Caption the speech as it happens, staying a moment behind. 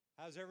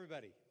How's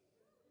everybody?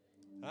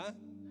 Huh?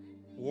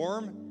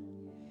 Warm?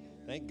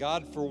 Thank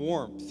God for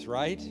warmth,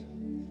 right?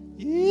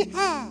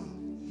 Yeehaw!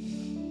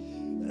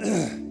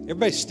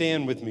 Everybody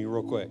stand with me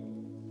real quick.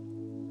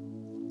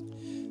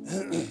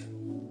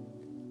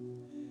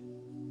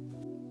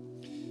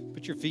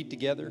 Put your feet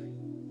together.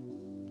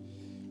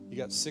 You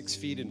got 6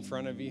 feet in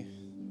front of you.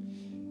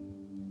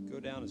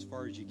 Go down as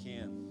far as you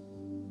can.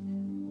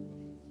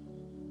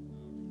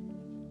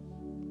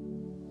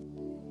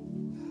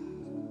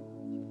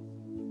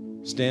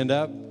 Stand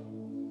up.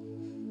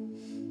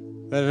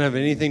 That doesn't have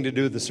anything to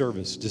do with the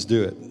service. Just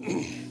do it.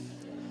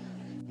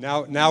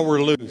 Now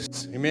we're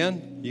loose.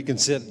 Amen? You can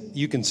sit.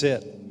 You can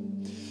sit.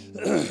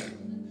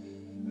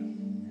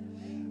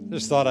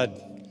 Just thought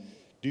I'd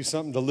do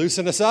something to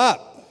loosen us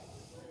up.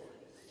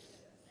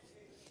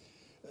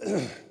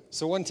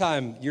 So one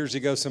time, years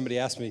ago, somebody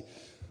asked me,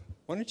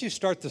 why don't you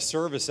start the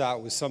service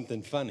out with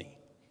something funny?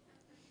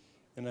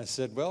 And I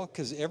said, well,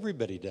 because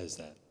everybody does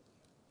that.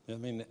 I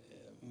mean,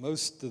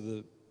 most of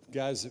the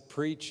guys that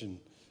preach and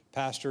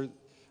pastor,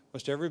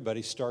 most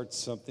everybody starts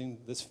something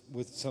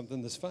with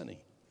something that's funny.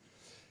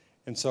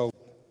 And so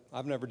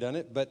I've never done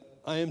it, but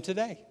I am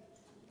today.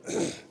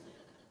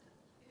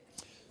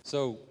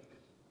 So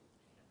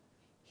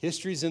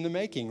history's in the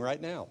making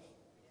right now,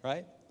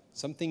 right?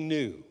 Something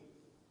new.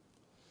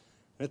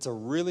 And it's a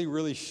really,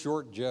 really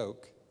short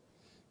joke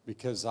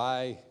because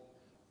I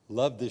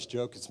love this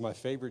joke. It's my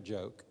favorite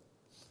joke.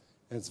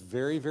 And it's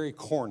very, very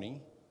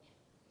corny.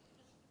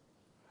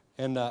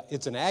 And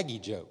it's an Aggie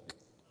joke.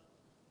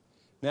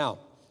 Now,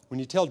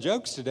 when you tell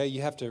jokes today,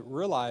 you have to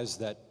realize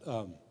that,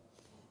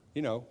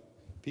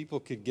 people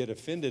could get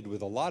offended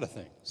with a lot of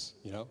things,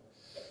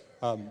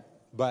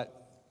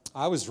 But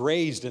I was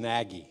raised an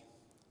Aggie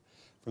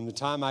from the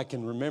time I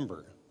can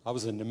remember. I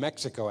was a New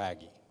Mexico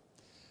Aggie.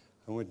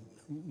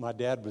 My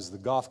dad was the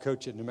golf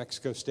coach at New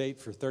Mexico State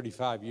for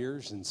 35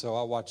 years, and so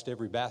I watched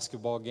every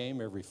basketball game,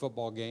 every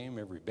football game,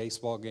 every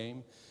baseball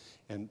game,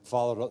 and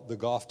followed the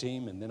golf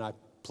team, and then I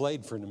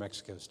played for New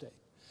Mexico State.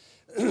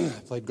 I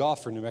played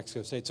golf for New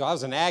Mexico State. So I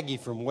was an Aggie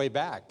from way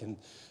back. And,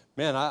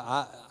 man,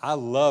 I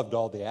loved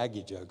all the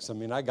Aggie jokes. I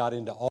mean, I got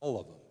into all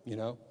of them,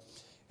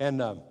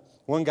 And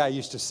one guy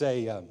used to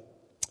say,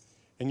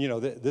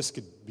 this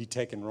could be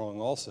taken wrong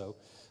also,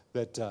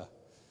 that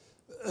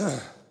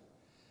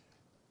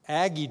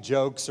Aggie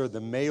jokes are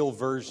the male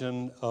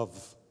version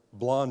of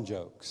blonde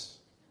jokes.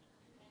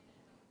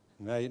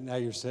 Now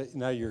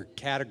you're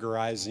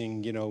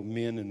categorizing,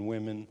 men and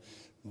women,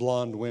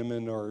 blonde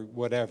women or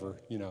whatever,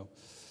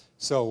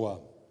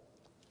 So,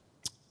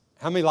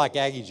 how many like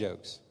Aggie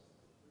jokes?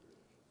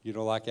 You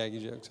don't like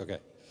Aggie jokes? Okay.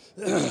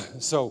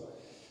 So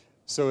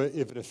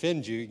if it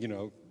offends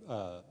you,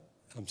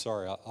 I'm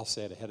sorry, I'll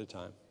say it ahead of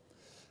time.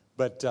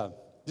 But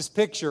just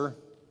picture,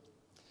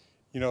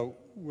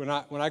 when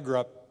I grew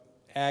up,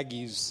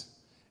 Aggies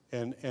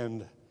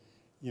and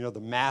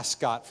the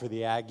mascot for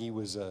the Aggie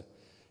was there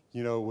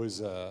was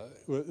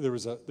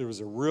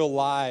a real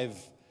live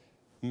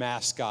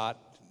mascot,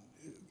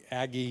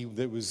 Aggie,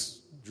 that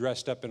was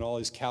dressed up in all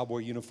his cowboy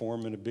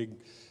uniform and a big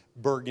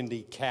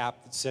burgundy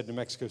cap that said New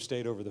Mexico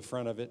State over the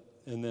front of it.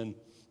 And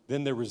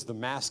then there was the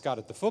mascot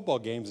at the football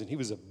games, and he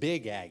was a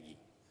big Aggie,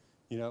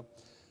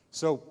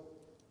 So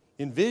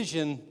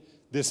envision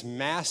this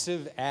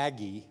massive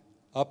Aggie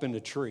up in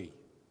a tree.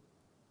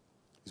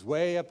 He's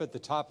way up at the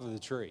top of the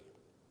tree.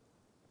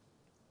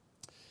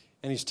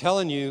 And he's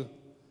telling you,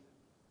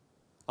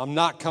 I'm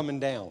not coming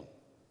down.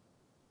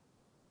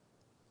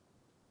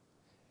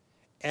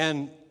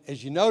 And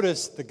as you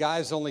notice, the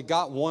guy's only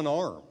got one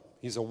arm.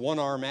 He's a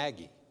one-arm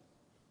Aggie.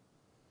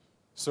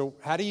 So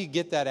how do you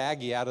get that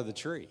Aggie out of the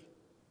tree?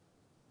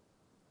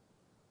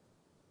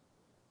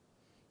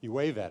 You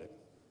wave at him.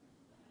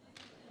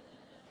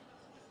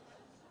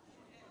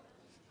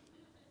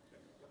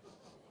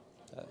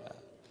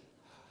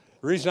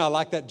 The reason I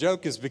like that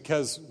joke is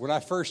because when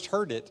I first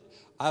heard it,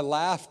 I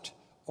laughed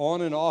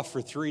on and off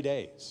for 3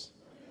 days.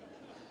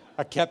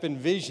 I kept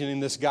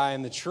envisioning this guy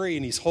in the tree,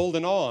 and he's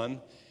holding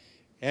on,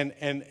 and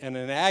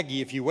an Aggie,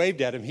 if you waved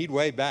at him, he'd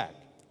wave back.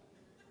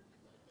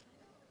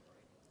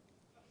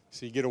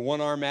 So you get a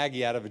one-arm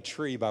Aggie out of a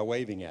tree by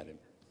waving at him.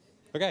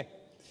 Okay.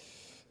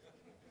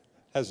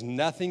 Has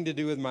nothing to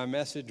do with my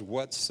message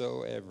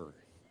whatsoever.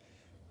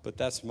 But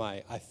that's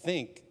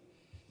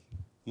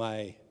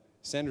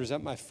Sandra, is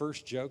that my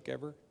first joke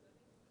ever?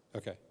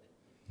 Okay.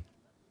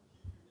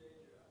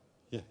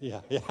 Yeah.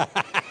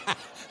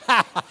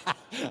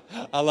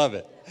 I love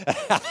it.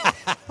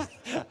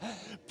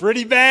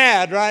 Pretty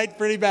bad, right?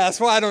 Pretty bad. That's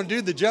why I don't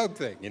do the joke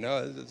thing,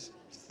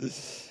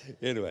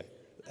 Anyway.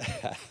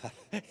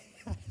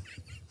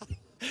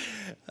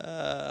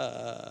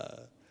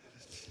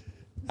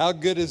 How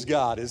good is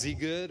God? Is he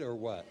good or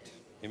what?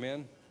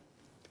 Amen?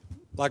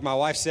 Like my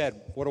wife said,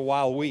 what a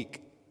wild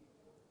week.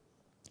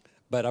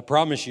 But I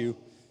promise you,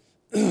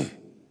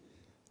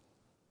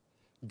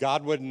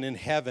 God wasn't in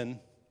heaven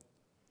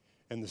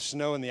and the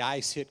snow and the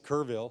ice hit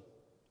Kerrville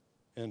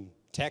in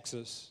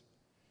Texas,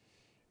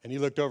 and he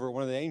looked over at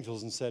one of the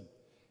angels and said,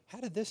 how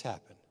did this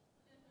happen?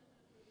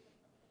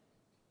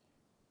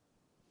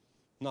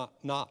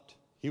 Not.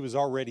 He was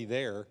already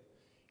there.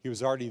 He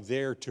was already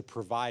there to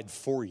provide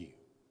for you.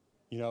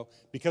 You know,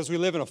 because we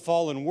live in a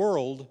fallen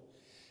world,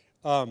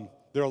 there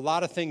are a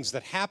lot of things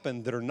that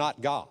happen that are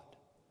not God.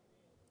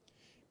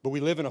 But we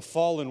live in a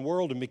fallen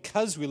world, and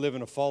because we live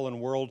in a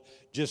fallen world,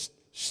 just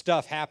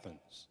stuff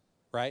happens,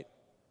 right?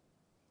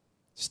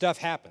 Stuff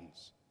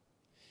happens.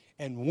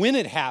 And when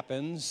it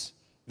happens,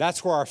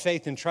 that's where our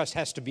faith and trust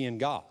has to be in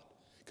God.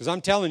 Because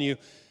I'm telling you,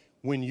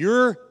 when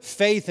your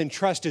faith and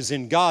trust is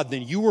in God,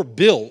 then you were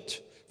built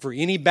for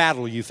any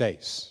battle you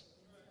face.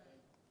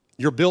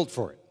 You're built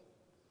for it.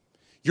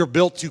 You're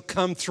built to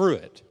come through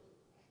it,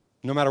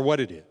 no matter what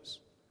it is.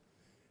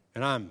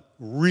 And I'm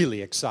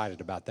really excited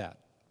about that.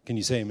 Can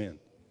you say amen?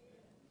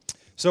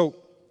 So,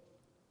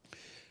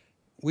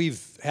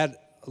 we've had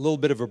a little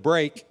bit of a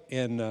break,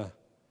 and I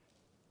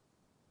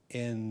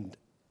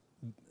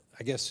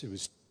guess it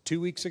was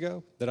 2 weeks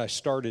ago that I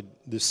started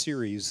this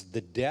series,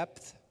 The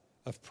Depth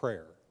of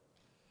Prayer.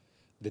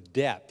 The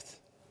Depth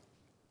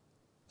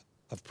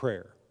of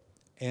Prayer.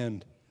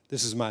 And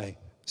this is my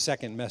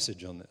second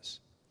message on this.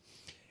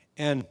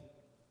 And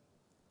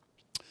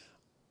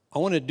I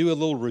want to do a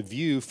little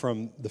review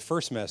from the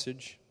first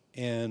message,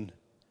 and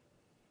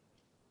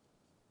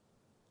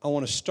I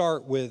want to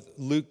start with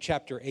Luke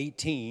chapter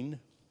 18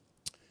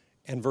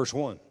 and verse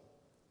 1.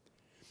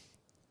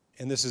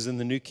 And this is in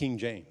the New King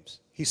James.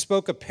 He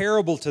spoke a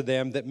parable to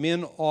them that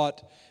men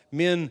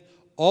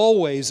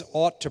always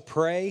ought to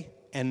pray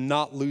and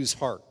not lose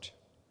heart.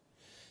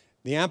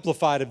 The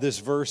Amplified of this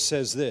verse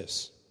says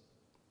this.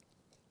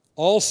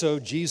 Also,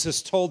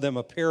 Jesus told them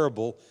a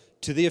parable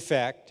to the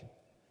effect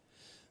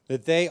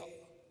that they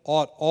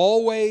ought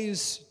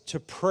always to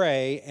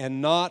pray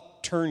and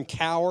not turn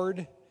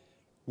coward,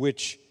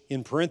 which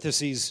in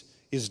parentheses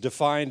is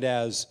defined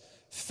as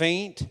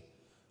faint,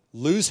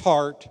 lose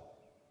heart,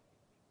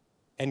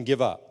 and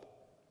give up.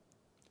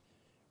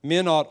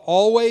 Men ought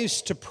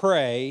always to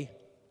pray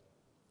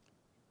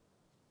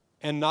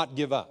and not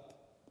give up.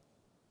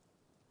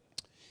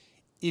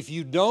 If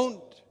you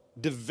don't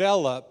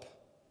develop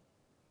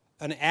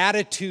an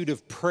attitude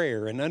of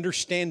prayer and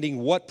understanding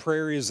what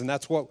prayer is, and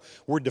that's what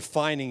we're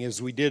defining as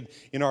we did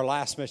in our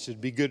last message.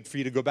 It'd be good for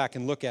you to go back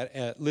and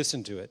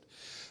listen to it.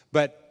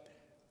 But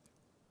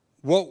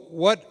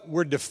what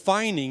we're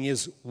defining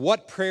is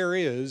what prayer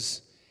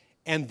is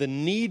and the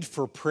need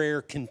for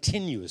prayer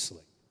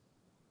continuously.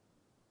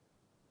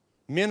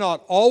 Men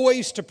ought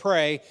always to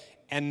pray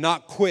and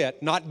not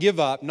quit, not give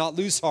up, not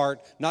lose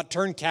heart, not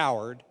turn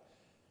coward,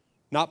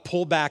 not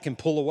pull back and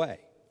pull away.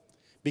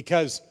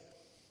 Because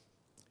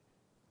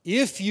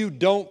if you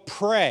don't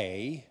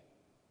pray,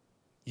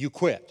 you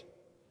quit.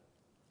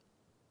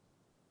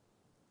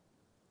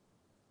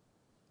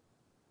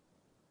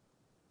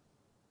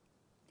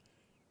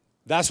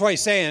 That's why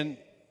he's saying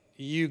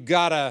you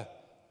gotta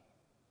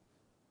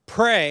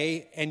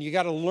pray and you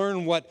gotta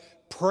learn what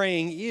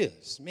praying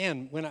is.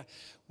 Man,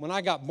 when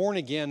I got born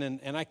again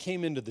and I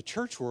came into the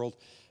church world,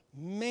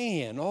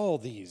 man, all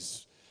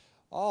this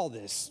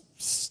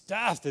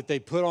stuff that they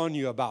put on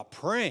you about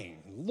praying,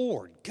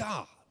 Lord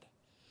God.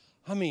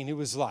 I mean, it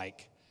was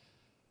like,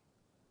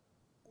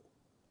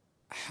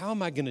 how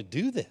am I going to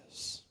do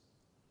this?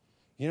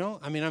 You know,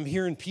 I mean, I'm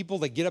hearing people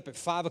that get up at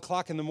 5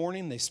 o'clock in the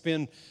morning, they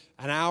spend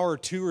an hour or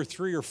 2 or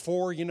 3 or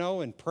 4, you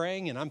know, and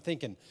praying, and I'm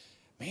thinking,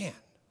 man,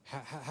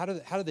 how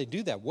do they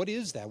do that? What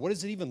is that? What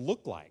does it even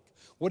look like?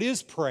 What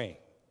is praying?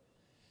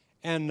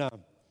 And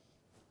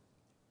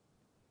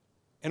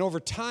over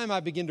time,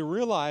 I began to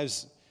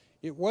realize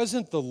it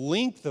wasn't the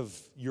length of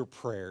your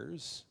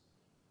prayers.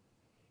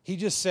 He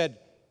just said,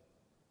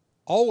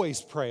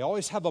 always pray.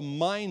 Always have a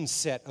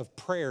mindset of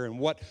prayer and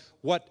what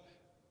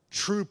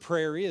true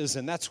prayer is,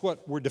 and that's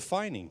what we're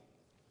defining.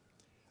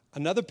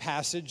 Another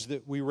passage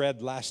that we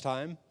read last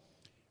time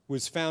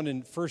was found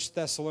in 1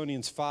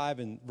 Thessalonians 5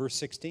 and verse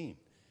 16.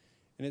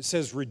 And it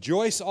says,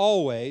 rejoice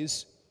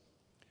always,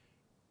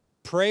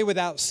 pray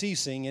without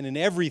ceasing, and in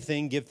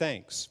everything give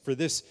thanks. For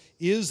this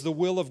is the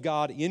will of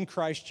God in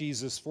Christ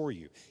Jesus for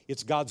you.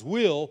 It's God's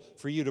will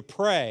for you to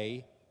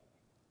pray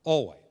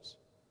always.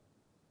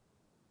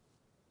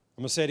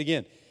 I'm going to say it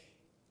again.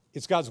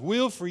 It's God's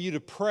will for you to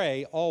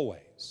pray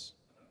always.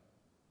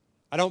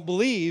 I don't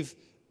believe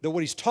that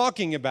what he's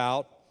talking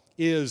about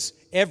is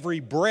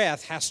every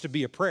breath has to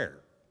be a prayer.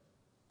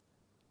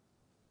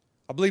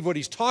 I believe what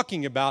he's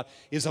talking about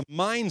is a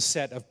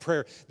mindset of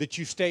prayer, that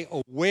you stay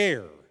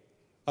aware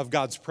of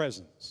God's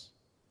presence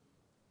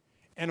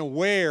and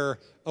aware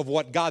of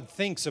what God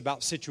thinks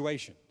about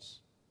situations.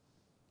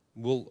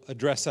 We'll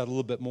address that a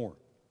little bit more.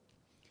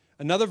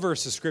 Another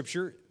verse of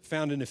Scripture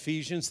found in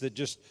Ephesians that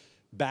just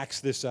backs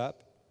this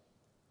up.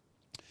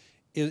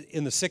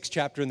 In the 6th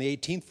chapter, in the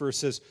 18th verse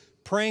says,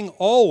 praying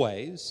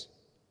always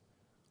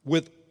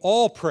with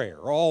all prayer,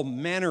 all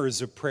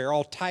manners of prayer,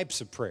 all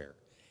types of prayer,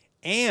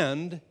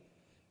 and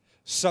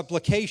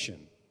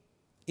supplication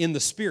in the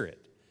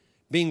Spirit,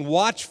 being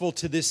watchful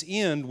to this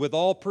end with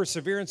all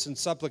perseverance and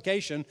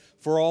supplication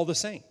for all the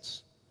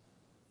saints.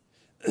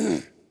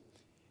 And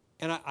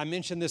I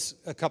mentioned this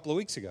a couple of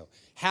weeks ago.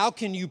 How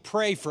can you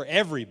pray for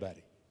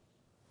everybody?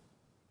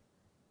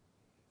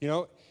 You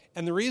know,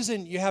 and the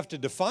reason you have to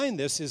define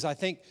this is I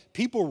think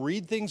people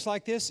read things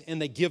like this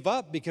and they give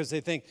up because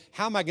they think,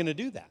 how am I going to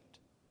do that?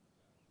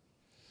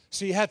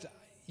 So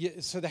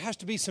so there has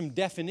to be some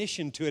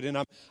definition to it,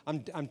 and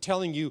I'm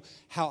telling you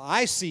how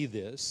I see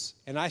this,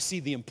 and I see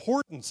the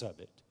importance of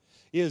it.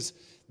 Is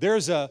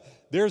there's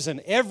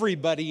an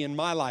everybody in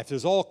my life.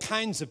 There's all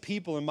kinds of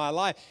people in my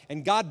life,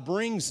 and God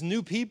brings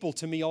new people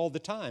to me all the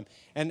time.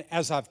 And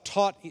as I've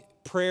taught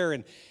prayer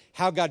and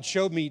how God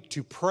showed me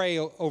to pray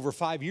over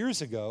 5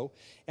 years ago,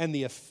 and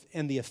the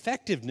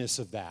effectiveness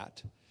of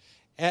that,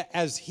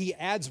 as He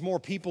adds more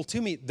people to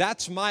me,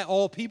 that's my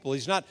all people.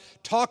 He's not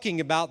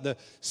talking about the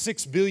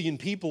 6 billion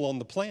people on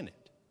the planet.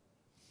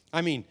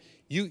 I mean,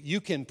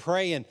 you can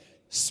pray and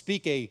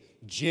speak a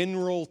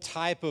general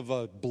type of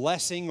a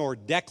blessing or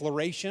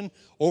declaration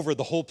over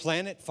the whole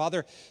planet.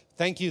 Father,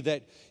 thank you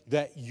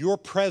that your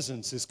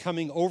presence is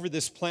coming over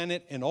this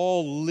planet and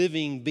all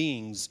living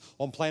beings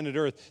on planet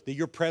Earth, that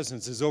your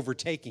presence is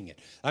overtaking it.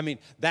 I mean,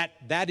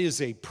 that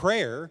is a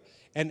prayer,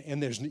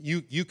 and there's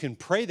you can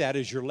pray that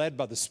as you're led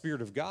by the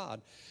Spirit of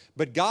God.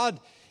 But God,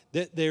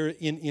 that there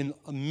in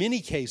many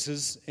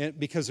cases,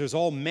 because there's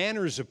all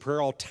manners of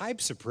prayer, all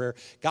types of prayer,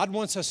 God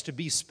wants us to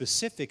be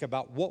specific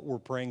about what we're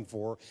praying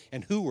for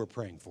and who we're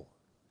praying for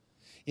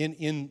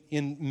in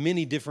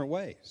many different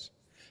ways.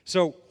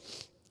 So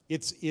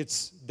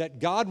it's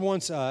that God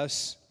wants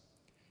us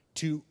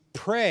to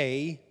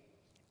pray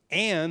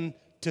and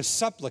to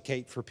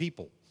supplicate for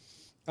people.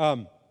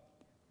 The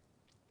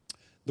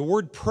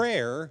word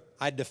prayer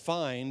I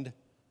defined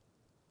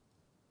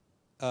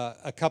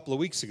a couple of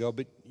weeks ago,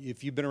 but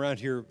if you've been around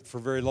here for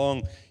very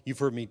long, you've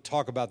heard me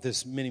talk about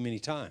this many, many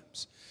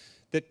times.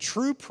 That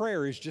true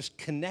prayer is just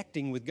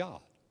connecting with God.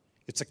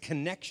 It's a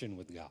connection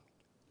with God.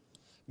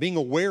 Being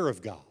aware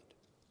of God.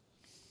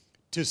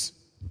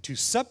 To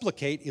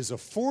supplicate is a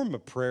form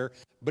of prayer,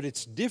 but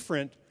it's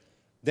different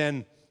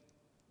than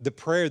the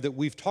prayer that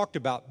we've talked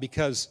about,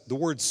 because the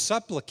word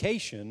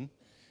supplication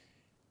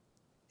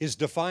is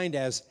defined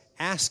as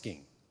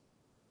asking.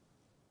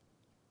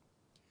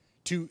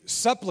 To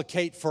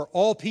supplicate for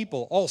all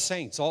people, all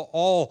saints,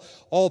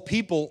 all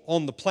people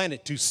on the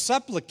planet. To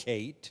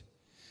supplicate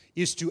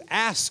is to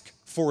ask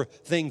for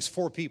things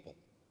for people.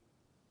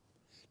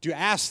 To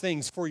ask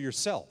things for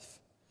yourself.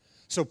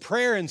 So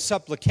prayer and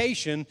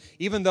supplication,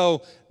 even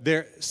though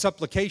their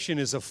supplication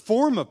is a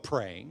form of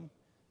praying,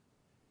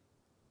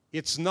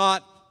 it's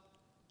not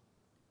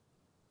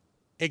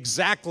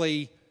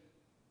exactly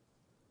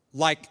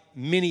like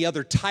many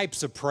other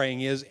types of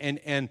praying is.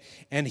 And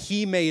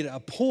he made a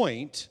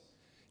point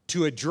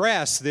to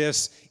address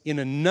this in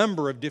a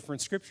number of different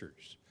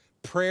scriptures.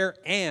 Prayer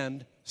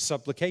and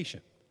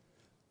supplication.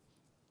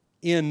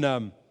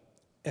 In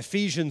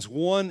Ephesians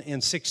 1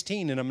 and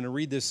 16, and I'm going to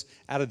read this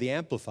out of the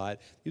Amplified.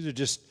 These are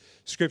just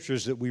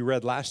scriptures that we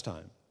read last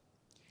time.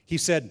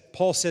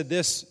 Paul said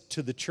this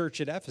to the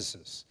church at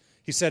Ephesus.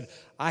 He said,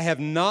 I have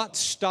not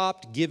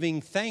stopped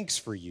giving thanks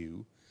for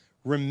you,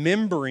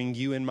 remembering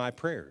you in my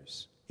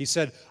prayers. He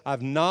said,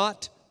 I've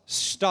not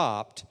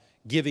stopped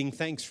giving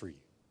thanks for you.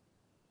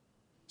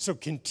 So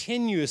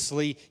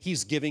continuously,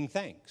 he's giving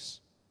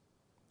thanks.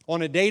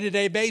 On a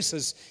day-to-day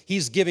basis,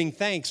 he's giving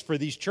thanks for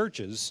these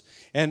churches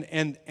and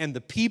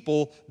the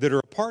people that are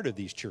a part of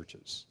these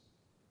churches.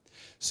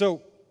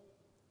 So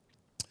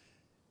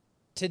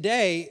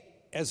today,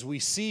 as we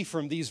see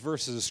from these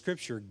verses of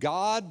Scripture,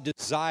 God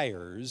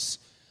desires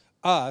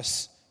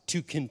us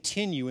to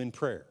continue in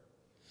prayer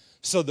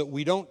so that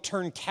we don't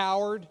turn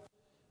coward,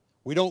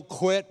 we don't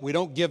quit, we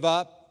don't give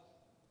up,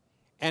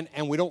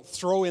 and we don't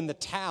throw in the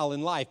towel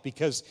in life,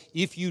 because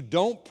if you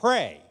don't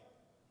pray,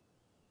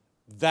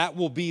 that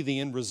will be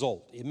the end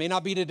result. It may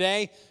not be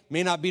today,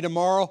 may not be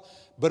tomorrow,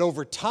 but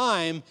over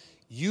time,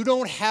 you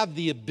don't have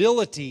the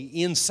ability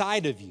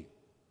inside of you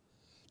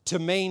to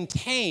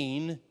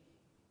maintain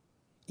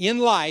in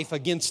life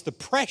against the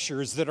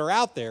pressures that are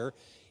out there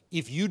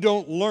if you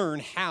don't learn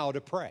how to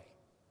pray.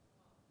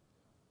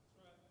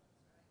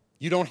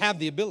 You don't have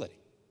the ability.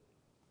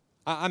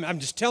 I'm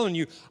just telling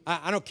you,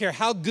 I don't care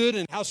how good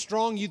and how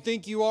strong you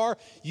think you are,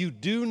 you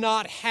do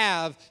not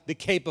have the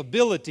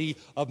capability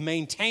of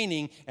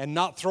maintaining and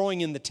not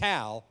throwing in the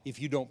towel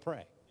if you don't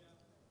pray.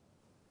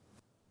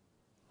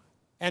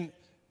 And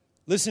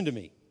listen to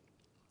me.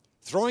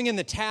 Throwing in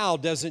the towel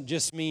doesn't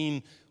just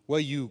mean, well,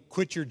 you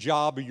quit your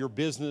job or your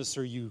business,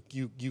 or you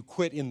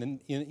quit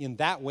in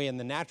that way in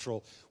the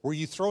natural. Where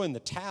you throw in the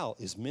towel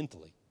is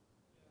mentally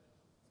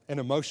and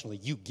emotionally.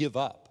 You give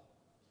up.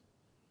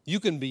 You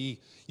can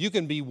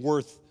be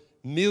worth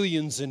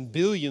millions and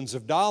billions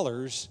of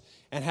dollars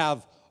and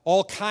have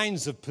all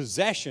kinds of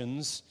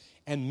possessions,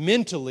 and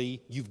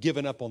mentally you've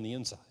given up on the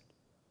inside.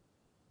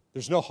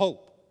 There's no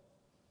hope.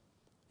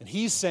 And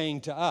he's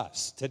saying to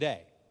us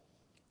today,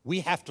 we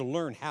have to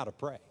learn how to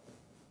pray.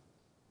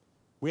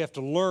 We have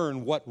to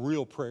learn what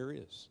real prayer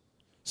is.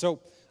 So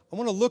I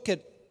want to look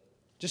at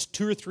just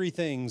 2 or 3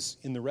 things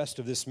in the rest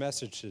of this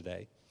message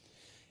today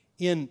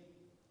in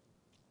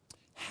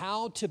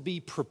how to be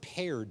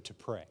prepared to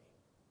pray.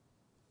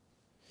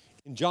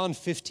 In John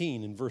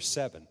 15, in verse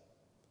 7,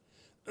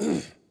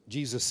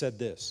 Jesus said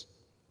this,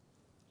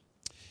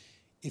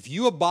 "If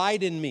you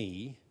abide in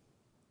me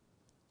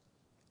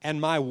and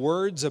my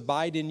words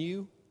abide in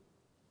you,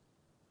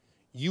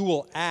 you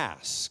will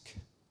ask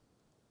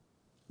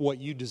what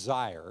you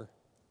desire,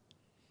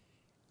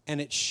 and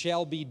it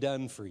shall be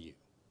done for you."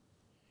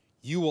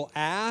 You will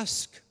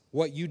ask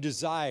what you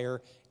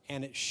desire,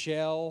 and it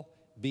shall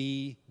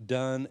be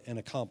done and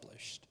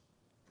accomplished.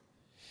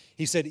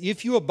 He said,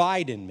 if you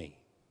abide in me,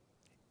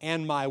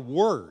 and my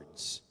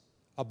words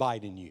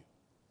abide in you.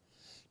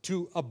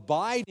 To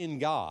abide in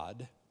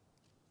God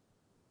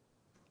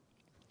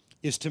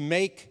is to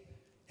make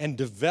and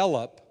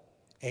develop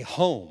a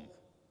home,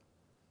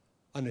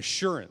 an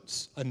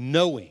assurance, a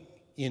knowing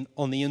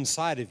on the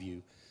inside of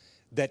you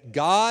that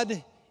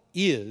God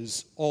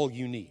is all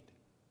you need.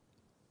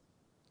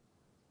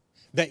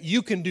 That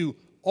you can do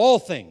all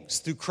things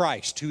through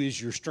Christ who is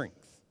your strength.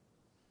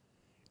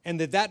 And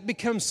that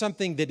becomes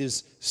something that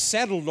is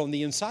settled on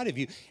the inside of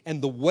you.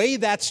 And the way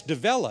that's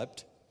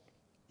developed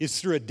is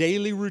through a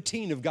daily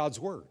routine of God's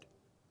Word.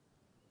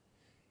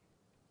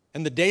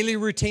 And the daily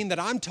routine that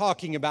I'm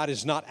talking about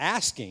is not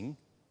asking,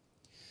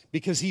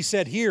 because he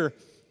said here,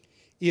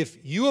 if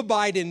you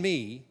abide in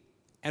me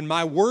and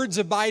my words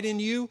abide in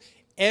you,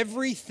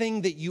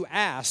 everything that you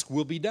ask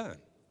will be done.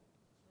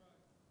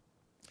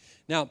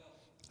 Now,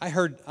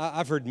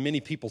 I've heard many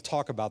people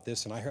talk about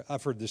this, and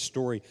I've heard this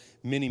story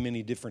many,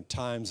 many different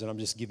times, and I'm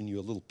just giving you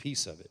a little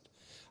piece of it.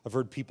 I've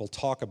heard people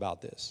talk about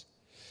this.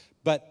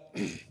 But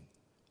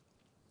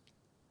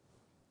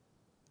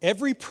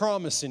every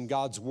promise in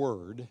God's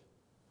Word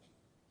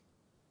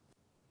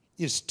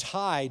is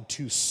tied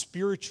to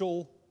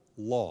spiritual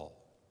law.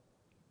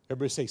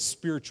 Everybody say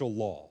spiritual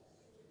law.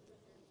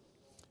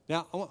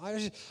 Now,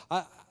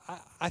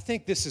 I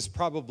think this is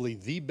probably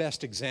the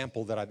best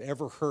example that I've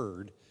ever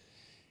heard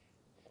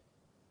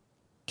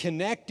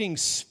connecting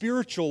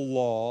spiritual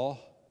law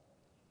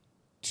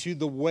to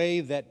the way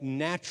that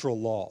natural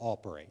law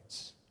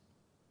operates.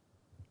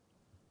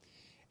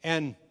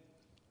 And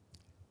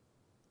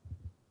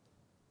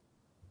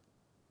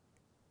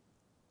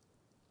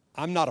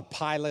I'm not a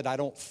pilot, I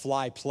don't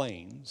fly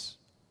planes,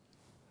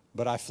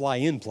 but I fly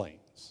in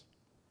planes.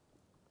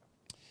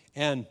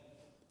 And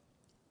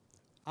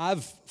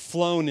I've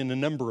flown in a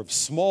number of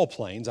small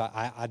planes.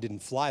 I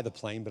didn't fly the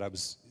plane, but I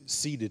was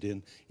seated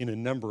in a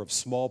number of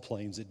small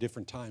planes at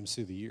different times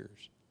through the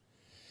years.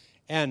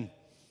 And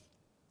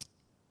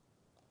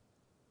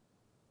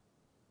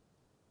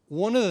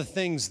one of the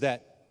things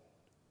that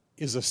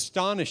is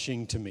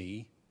astonishing to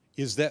me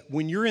is that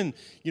when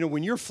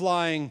you're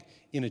flying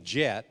in a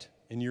jet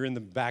and you're in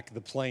the back of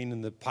the plane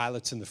and the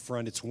pilot's in the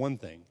front, it's one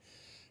thing.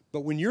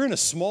 But when you're in a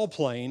small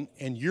plane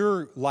and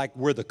you're like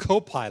where the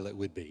co-pilot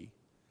would be,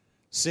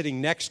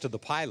 sitting next to the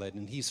pilot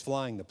and he's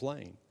flying the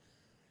plane,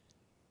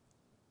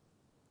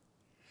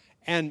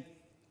 and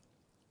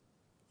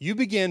you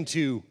begin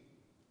to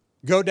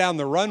go down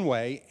the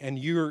runway and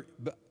you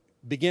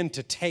begin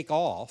to take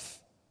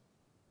off,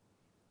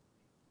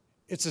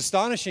 it's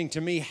astonishing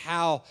to me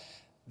how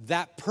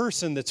that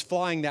person that's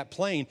flying that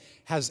plane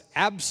has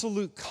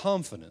absolute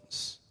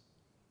confidence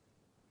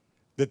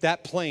that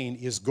that plane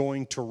is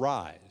going to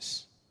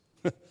rise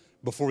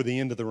before the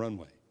end of the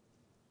runway.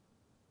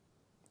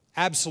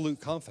 Absolute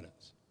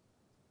confidence.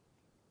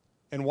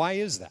 And why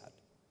is that?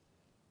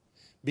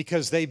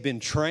 Because they've been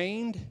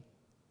trained,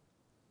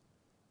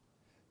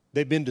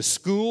 they've been to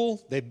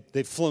school,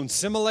 they've flown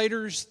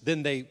simulators,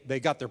 then they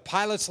got their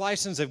pilot's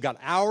license, they've got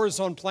hours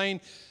on plane.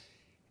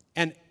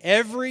 And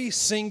every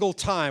single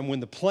time when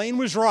the plane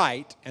was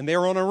right and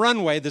they're on a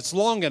runway that's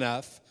long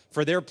enough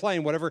for their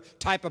plane, whatever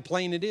type of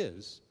plane it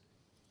is,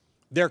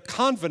 they're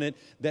confident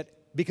that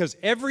because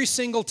every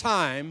single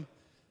time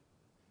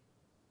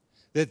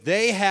that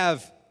they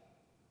have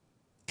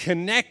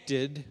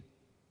connected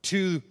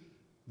to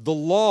the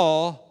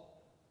law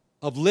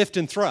of lift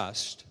and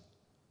thrust,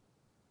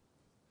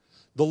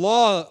 the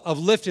law of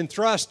lift and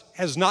thrust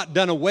has not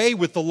done away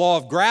with the law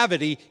of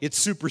gravity, it's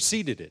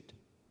superseded it.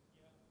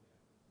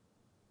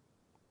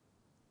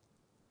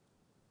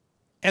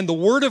 And the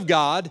Word of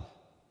God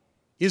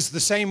is the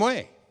same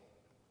way.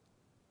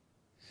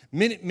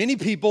 Many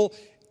people,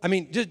 I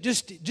mean,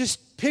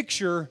 just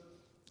picture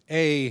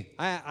I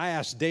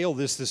asked Dale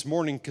this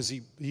morning because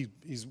he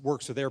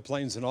works with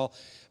airplanes and all.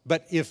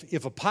 But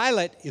if a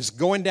pilot is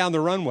going down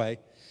the runway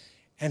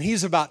and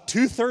he's about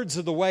 2/3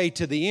 of the way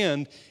to the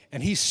end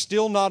and he's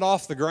still not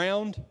off the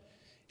ground,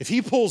 if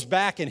he pulls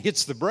back and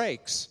hits the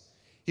brakes,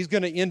 he's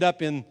going to end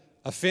up in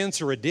a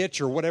fence or a ditch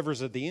or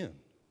whatever's at the end.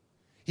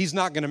 He's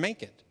not going to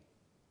make it.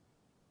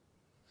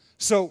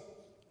 So,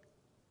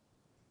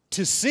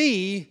 to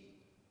see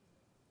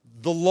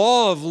the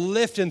law of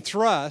lift and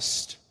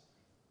thrust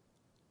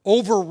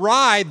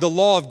override the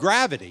law of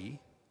gravity,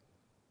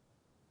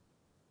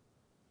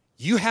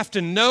 you have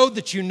to know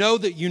that you know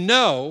that you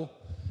know,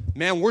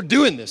 man, we're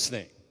doing this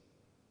thing.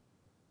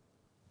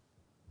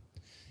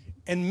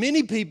 And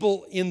many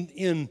people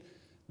in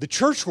the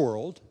church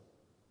world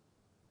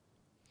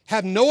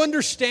have no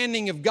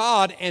understanding of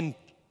God and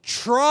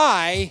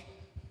try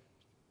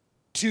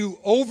to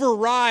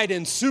override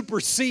and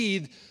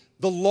supersede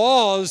the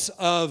laws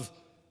of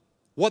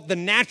what the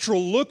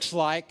natural looks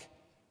like,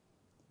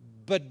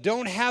 but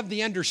don't have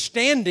the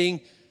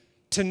understanding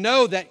to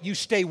know that you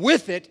stay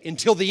with it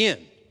until the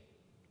end.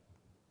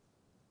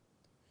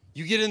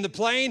 You get in the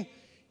plane,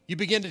 you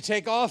begin to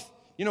take off,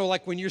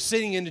 like when you're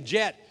sitting in a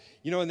jet,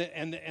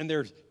 and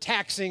they're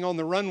taxiing on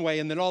the runway,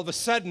 and then all of a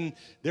sudden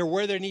they're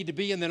where they need to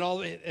be, and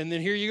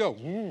then here you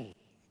go.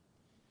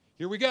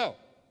 Here we go.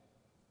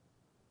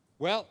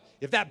 Well,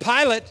 if that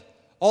pilot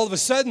all of a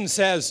sudden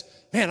says,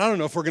 "Man, I don't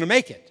know if we're going to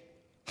make it,"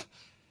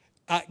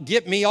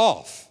 get me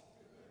off.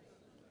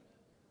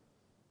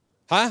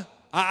 Huh?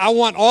 I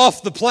want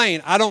off the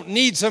plane. I don't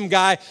need some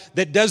guy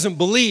that doesn't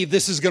believe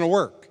this is going to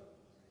work.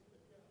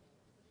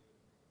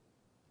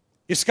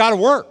 It's got to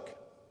work.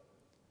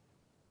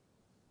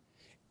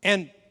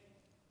 And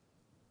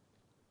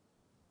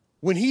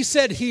when he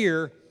said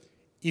here,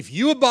 if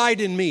you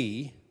abide in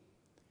me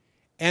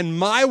and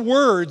my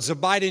words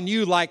abide in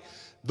you, like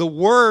the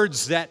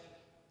words that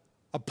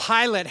a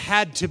pilot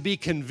had to be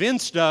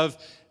convinced of,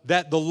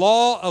 that the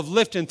law of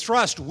lift and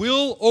thrust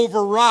will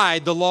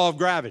override the law of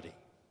gravity.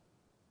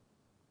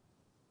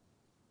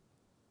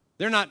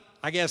 They're not,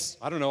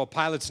 a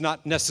pilot's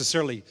not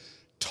necessarily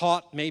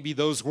taught maybe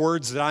those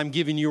words that I'm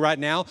giving you right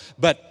now,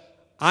 but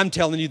I'm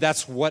telling you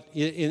that's what,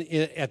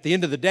 at the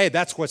end of the day,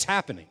 that's what's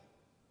happening.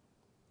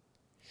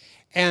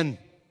 And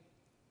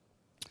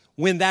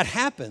when that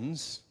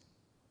happens,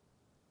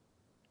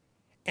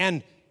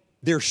 and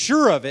they're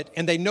sure of it,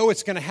 and they know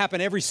it's going to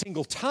happen every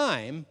single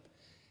time,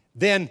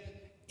 then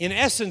in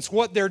essence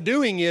what they're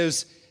doing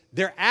is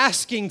they're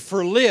asking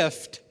for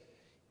lift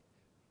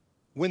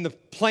when the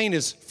plane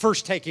is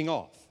first taking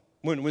off,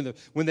 when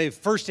they've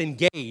first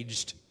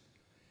engaged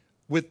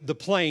with the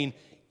plane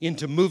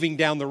into moving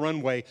down the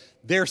runway,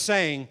 they're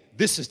saying,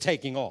 this is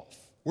taking off.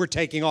 We're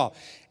taking off.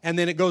 And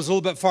then it goes a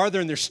little bit farther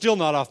and they're still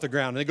not off the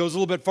ground. And it goes a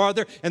little bit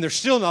farther and they're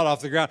still not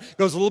off the ground. It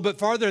goes a little bit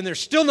farther and they're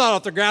still not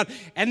off the ground.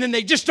 And then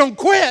they just don't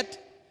quit.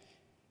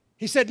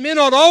 He said, men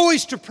ought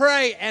always to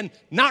pray and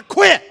not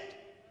quit.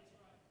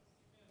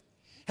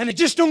 And they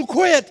just don't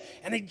quit,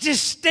 and they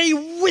just stay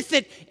with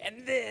it,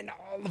 and then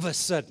all of a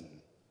sudden.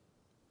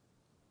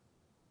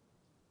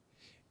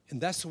 And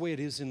that's the way it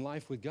is in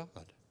life with God.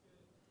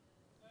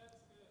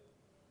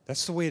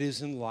 That's the way it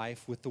is in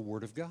life with the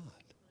Word of God.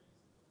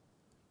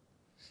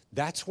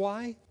 That's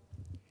why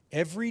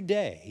every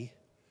day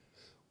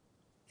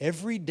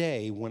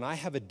when I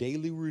have a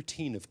daily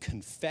routine of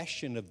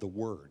confession of the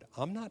Word,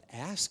 I'm not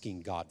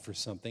asking God for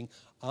something.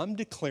 I'm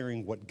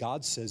declaring what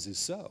God says is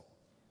so.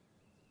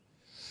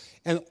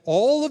 And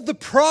all of the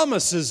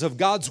promises of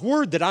God's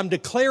Word that I'm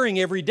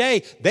declaring every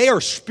day, they are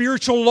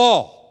spiritual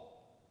law.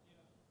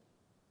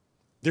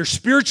 They're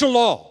spiritual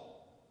law.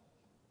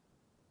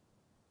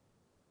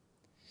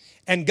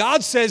 And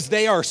God says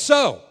they are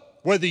so,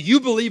 whether you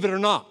believe it or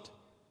not.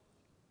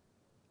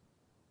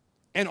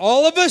 And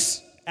all of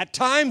us, at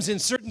times in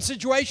certain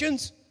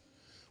situations,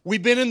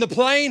 we've been in the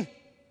plane.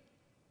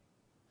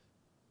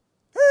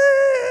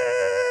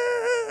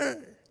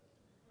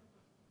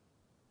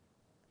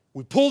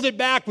 We pulled it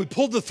back, we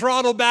pulled the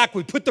throttle back,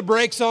 we put the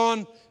brakes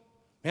on.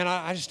 Man,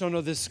 I just don't know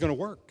if this is going to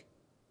work.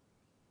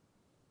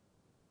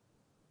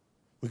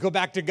 We go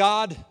back to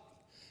God.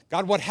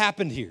 God, what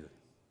happened here?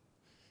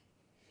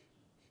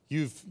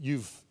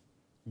 You've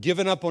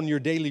given up on your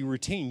daily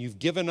routine. You've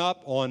given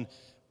up on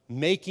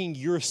making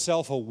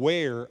yourself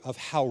aware of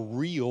how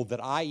real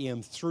that I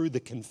am through the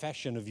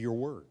confession of your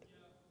word.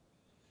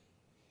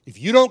 If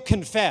you don't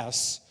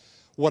confess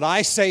what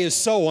I say is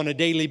so on a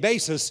daily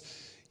basis,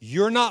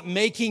 you're not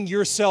making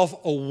yourself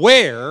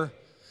aware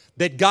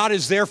that God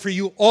is there for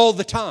you all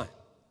the time.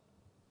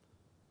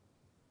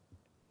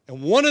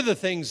 And one of the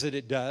things that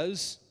it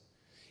does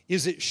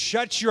is it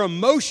shuts your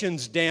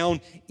emotions down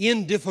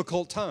in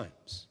difficult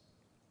times.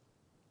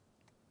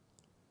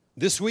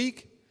 This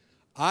week,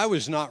 I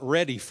was not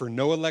ready for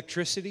no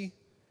electricity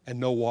and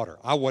no water.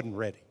 I wasn't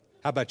ready.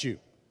 How about you?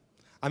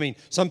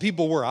 Some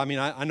people were. I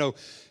know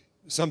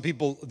some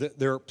people,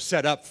 they're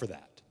set up for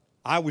that.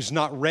 I was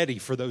not ready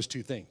for those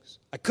two things.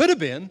 I could have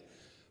been,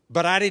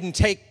 but I didn't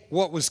take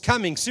what was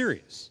coming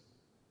serious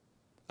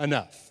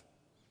enough.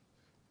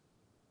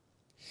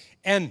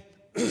 And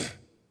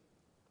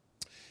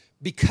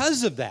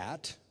because of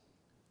that,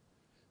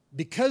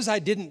 because I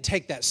didn't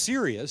take that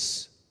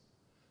serious,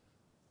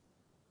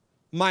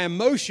 my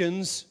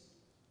emotions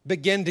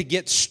began to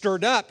get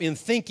stirred up in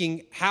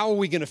thinking, how are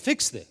we going to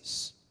fix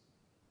this?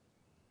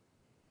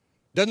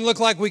 Doesn't look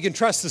like we can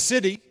trust the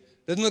city.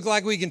 Doesn't look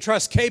like we can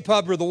trust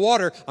K-Pub or the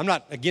water. I'm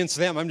not against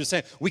them. I'm just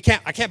saying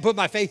I can't put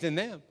my faith in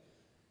them.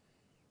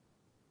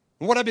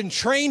 And what I've been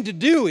trained to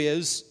do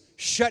is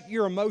shut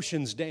your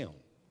emotions down.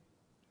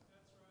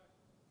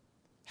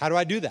 How do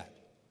I do that?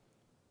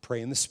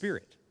 Pray in the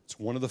Spirit. It's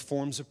one of the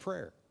forms of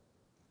prayer.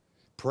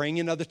 Praying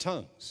in other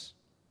tongues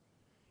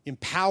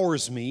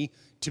empowers me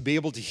to be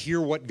able to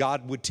hear what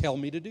God would tell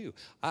me to do.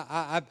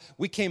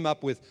 We came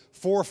up with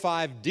 4 or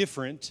 5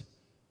 different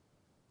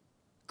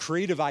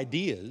creative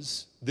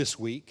ideas this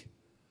week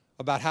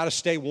about how to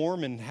stay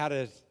warm and how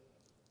to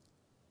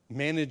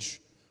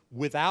manage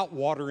without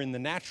water in the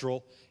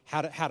natural,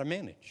 how to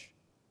manage.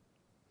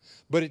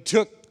 But it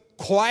took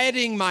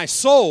quieting my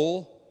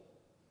soul,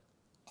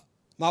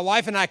 my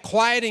wife and I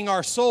quieting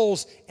our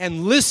souls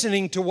and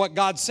listening to what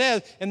God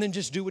says, and then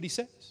just do what he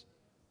says.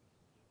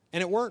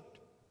 And it worked.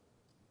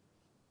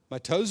 My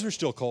toes are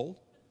still cold,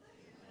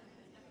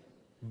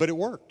 but it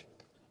worked.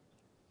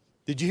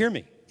 Did you hear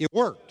me? It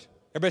worked.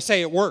 Everybody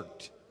say it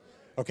worked.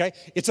 Okay?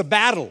 It's a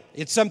battle.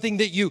 It's something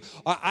that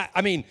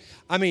I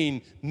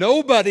mean,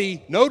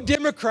 nobody, no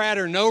Democrat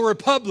or no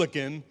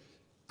Republican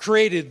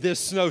created this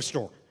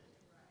snowstorm.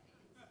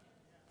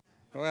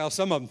 Well,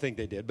 some of them think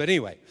they did, but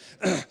anyway.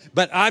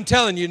 But I'm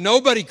telling you,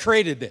 nobody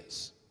created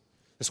this.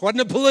 This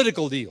wasn't a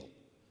political deal.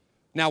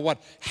 Now,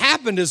 what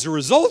happened as a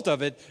result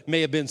of it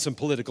may have been some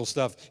political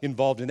stuff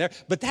involved in there,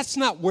 but that's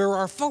not where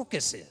our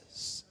focus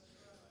is.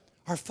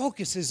 Our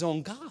focus is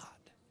on God.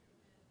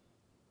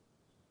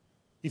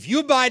 If you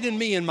abide in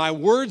me and my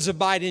words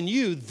abide in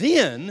you,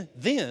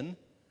 then,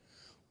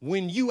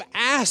 when you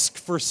ask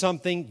for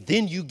something,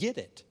 then you get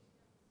it.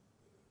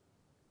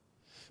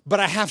 But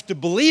I have to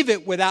believe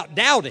it without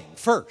doubting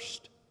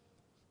first.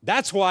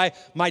 That's why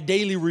my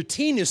daily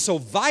routine is so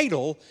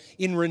vital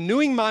in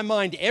renewing my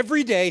mind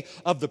every day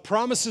of the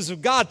promises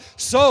of God,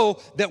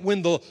 so that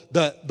when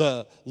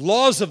the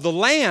laws of the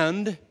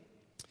land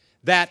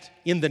that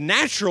in the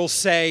natural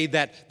say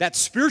that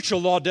spiritual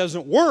law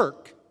doesn't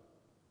work.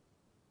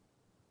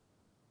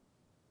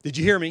 Did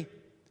you hear me?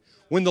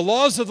 When the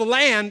laws of the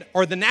land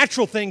or the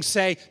natural things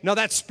say, no,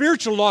 that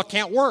spiritual law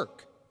can't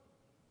work.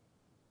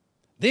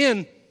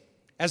 Then,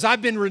 as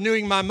I've been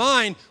renewing my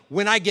mind,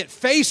 when I get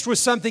faced with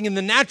something in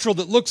the natural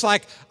that looks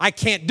like I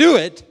can't do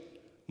it,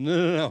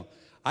 no.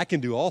 I can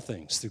do all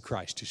things through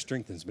Christ who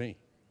strengthens me.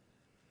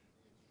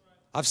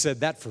 I've said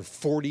that for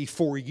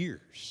 44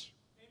 years,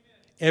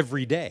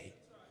 every day.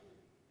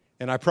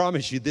 And I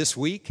promise you this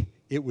week,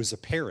 it was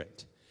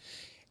apparent.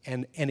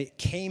 And it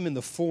came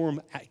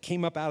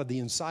up out of the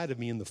inside of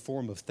me in the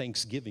form of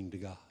thanksgiving to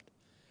God.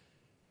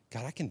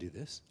 God, I can do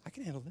this. I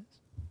can handle this.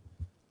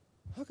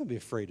 I'm not going to be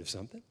afraid of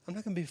something. I'm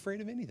not going to be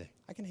afraid of anything.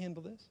 I can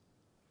handle this.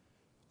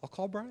 I'll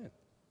call Brian.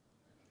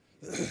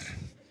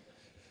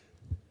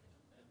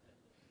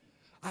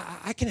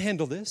 I can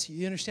handle this.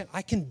 You understand?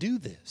 I can do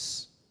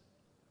this.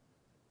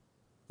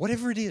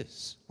 Whatever it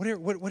is,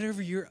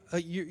 whatever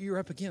you're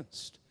up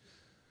against.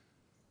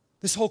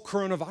 This whole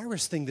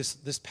coronavirus thing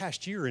this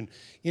past year and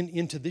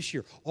into this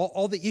year,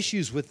 all the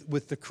issues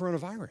with the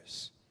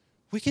coronavirus.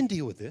 We can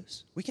deal with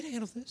this. We can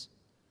handle this.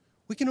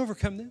 We can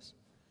overcome this.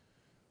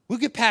 We'll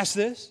get past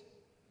this.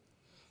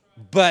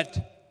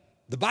 But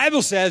the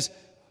Bible says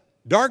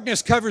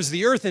darkness covers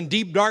the earth and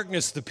deep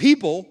darkness the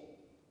people.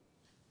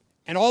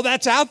 And all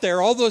that's out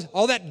there, all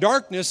that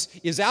darkness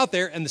is out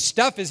there and the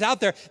stuff is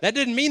out there. That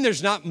doesn't mean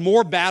there's not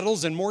more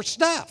battles and more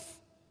stuff.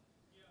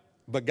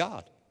 But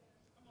God.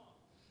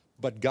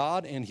 But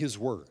God and his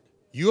word.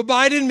 You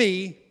abide in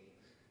me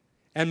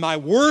and my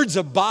words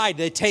abide.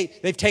 They've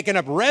taken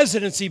up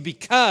residency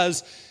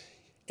because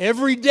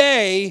every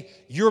day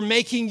you're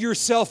making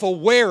yourself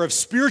aware of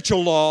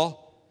spiritual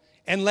law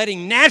and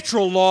letting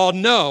natural law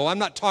know. I'm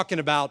not talking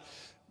about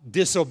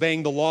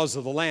disobeying the laws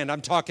of the land.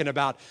 I'm talking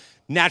about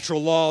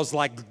natural laws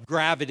like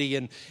gravity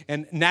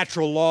and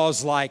natural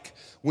laws like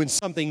when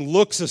something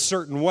looks a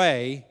certain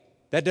way,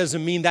 that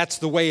doesn't mean that's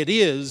the way it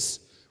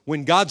is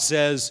when God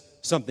says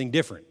something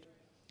different.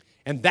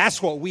 And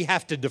that's what we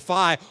have to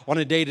defy on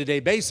a day-to-day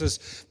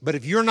basis. But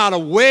if you're not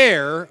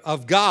aware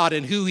of God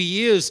and who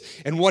he is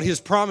and what his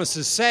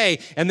promises say,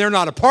 and they're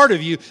not a part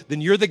of you,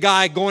 then you're the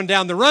guy going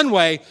down the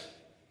runway,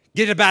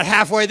 getting about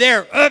halfway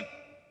there. I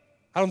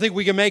don't think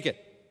we can make it.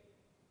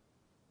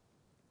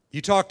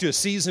 You talk to a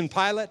seasoned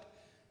pilot,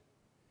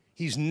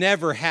 he's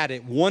never had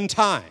it one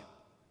time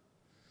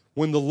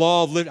when the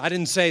law of I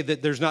didn't say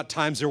that there's not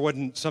times there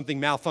wasn't something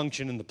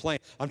malfunction in the plane.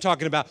 I'm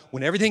talking about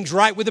when everything's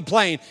right with the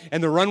plane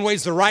and the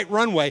runway's the right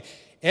runway.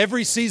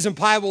 Every seasoned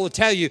pilot will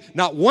tell you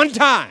not one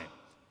time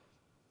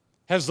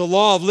has the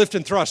law of lift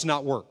and thrust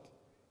not worked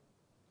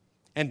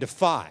and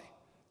defy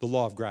the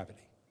law of gravity.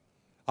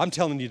 I'm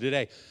telling you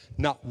today,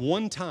 not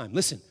one time.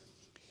 Listen,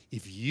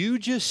 if you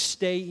just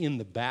stay in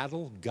the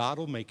battle, God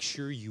will make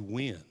sure you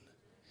win.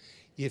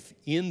 If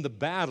in the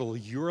battle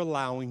you're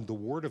allowing the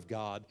Word of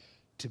God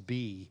to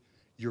be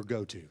your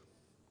go-to.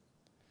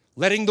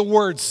 Letting the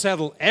Word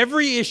settle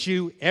every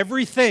issue,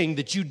 everything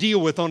that you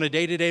deal with on a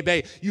day-to-day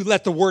basis. You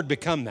let the Word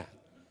become that.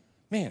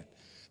 Man,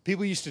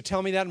 people used to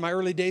tell me that in my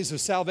early days of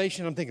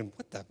salvation. I'm thinking,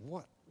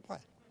 what?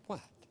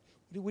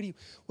 What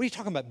are you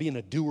talking about being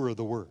a doer of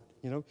the Word?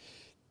 You know,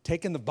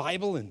 taking the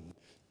Bible and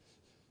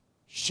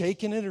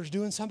shaking it or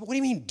doing something? What do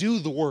you mean, do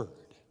the Word?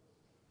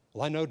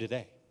 Well, I know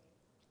today.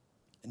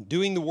 And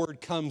doing the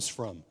Word comes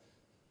from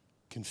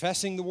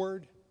confessing the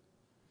Word,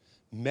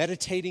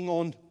 meditating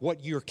on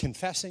what you're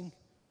confessing,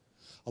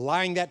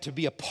 allowing that to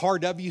be a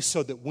part of you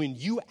so that when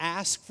you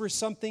ask for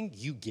something,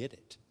 you get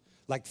it.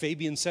 Like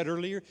Fabian said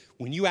earlier,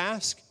 when you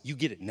ask, you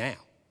get it now.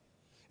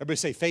 Everybody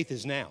say, faith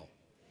is now.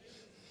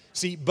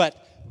 See, but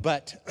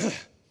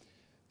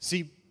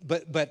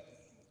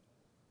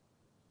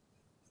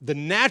the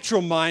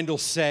natural mind will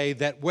say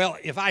that, well,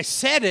 if I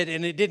said it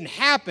and it didn't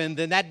happen,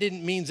 then that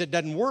didn't mean it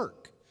doesn't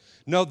work.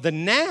 No, the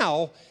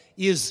now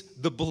is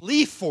the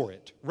belief for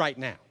it right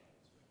now.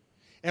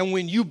 And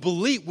when you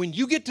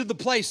get to the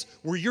place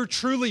where you're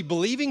truly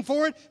believing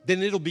for it,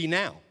 then it'll be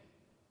now.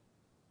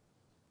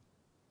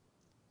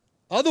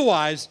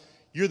 Otherwise,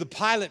 you're the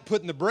pilot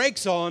putting the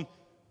brakes on,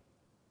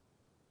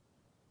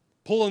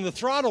 pulling the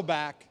throttle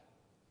back,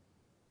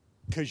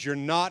 because you're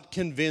not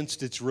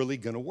convinced it's really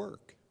going to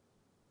work.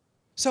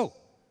 So,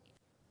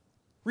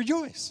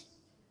 rejoice.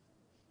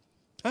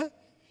 Huh?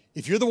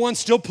 If you're the one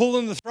still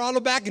pulling the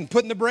throttle back and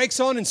putting the brakes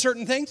on in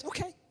certain things,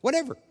 okay,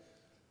 whatever.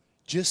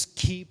 Just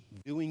keep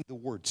doing the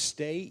word.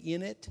 Stay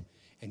in it,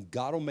 and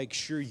God will make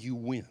sure you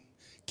win.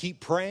 Keep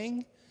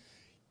praying.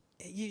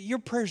 Your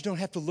prayers don't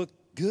have to look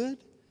good.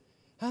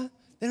 Huh?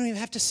 They don't even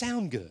have to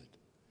sound good.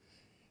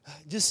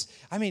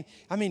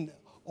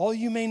 All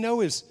you may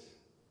know is,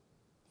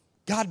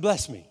 God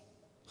bless me.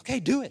 Okay,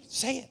 do it.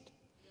 Say it.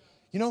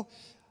 You know,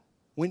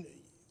 when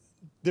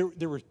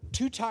there were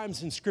 2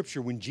 times in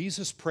Scripture when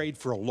Jesus prayed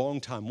for a long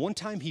time. One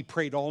time he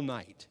prayed all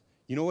night.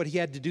 You know what he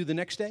had to do the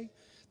next day?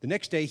 The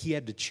next day he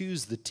had to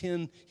choose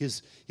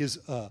his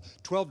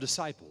 12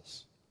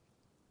 disciples,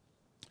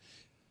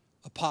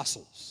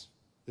 apostles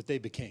that they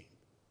became.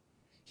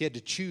 He had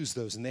to choose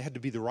those, and they had to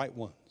be the right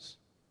ones.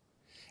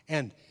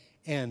 And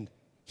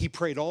he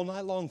prayed all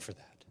night long for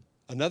that.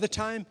 Another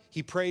time,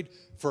 he prayed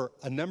for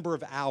a number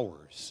of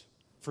hours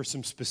for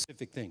some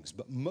specific things.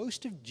 But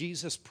most of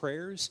Jesus'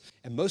 prayers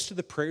and most of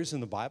the prayers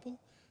in the Bible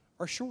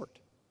are short.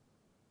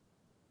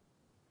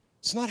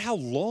 It's not how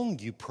long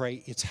you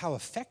pray, it's how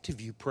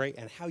effective you pray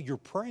and how you're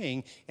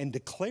praying and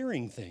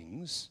declaring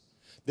things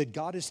that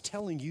God is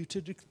telling you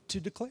to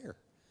declare.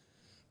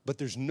 But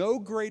there's no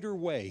greater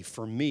way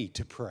for me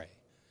to pray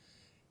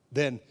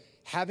than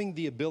having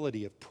the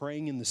ability of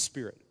praying in the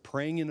Spirit,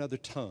 praying in other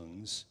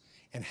tongues,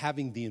 and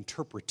having the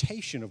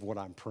interpretation of what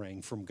I'm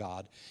praying from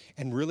God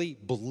and really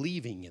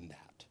believing in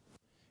that.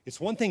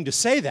 It's one thing to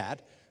say that,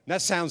 and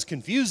that sounds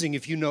confusing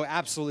if you know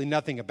absolutely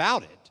nothing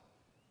about it.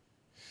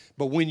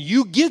 But when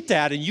you get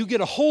that and you get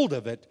a hold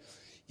of it,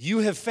 you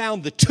have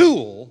found the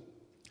tool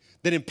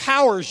that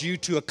empowers you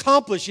to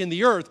accomplish in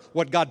the earth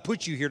what God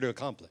put you here to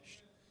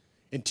accomplish.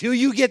 Until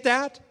you get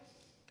that,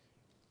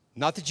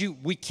 not that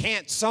we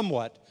can't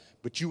somewhat,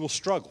 but you will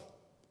struggle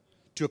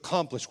to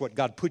accomplish what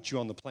God put you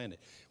on the planet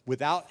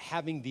without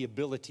having the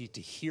ability to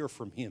hear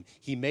from Him.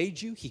 He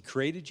made you. He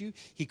created you.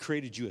 He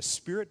created you a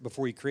spirit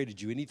before He created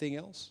you anything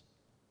else.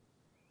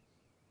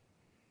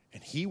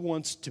 And He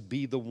wants to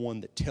be the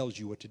one that tells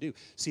you what to do.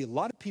 See, a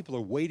lot of people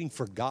are waiting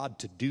for God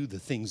to do the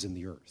things in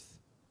the earth.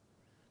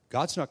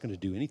 God's not going to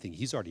do anything.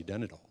 He's already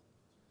done it all.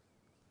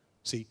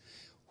 See,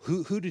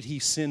 who did He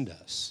send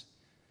us?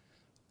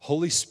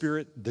 Holy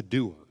Spirit, the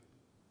doer.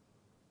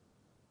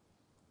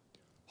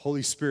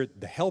 Holy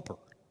Spirit, the helper.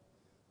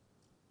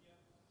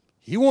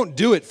 He won't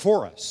do it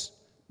for us,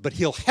 but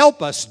He'll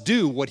help us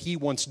do what He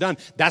wants done.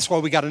 That's why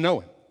we got to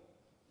know Him.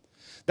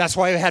 That's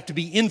why we have to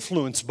be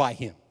influenced by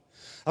Him.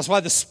 That's why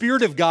the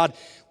Spirit of God,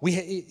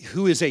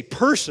 who is a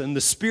person,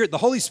 the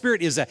Holy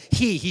Spirit is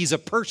He's a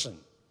person.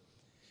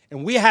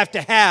 And we have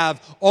to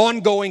have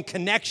ongoing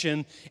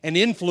connection and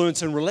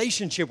influence and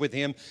relationship with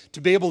Him to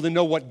be able to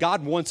know what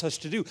God wants us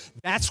to do.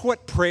 That's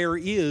what prayer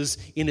is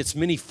in its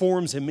many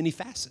forms and many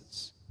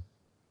facets.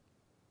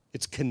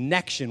 It's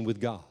connection with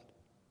God.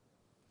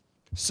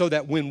 So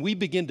that when we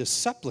begin to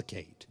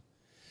supplicate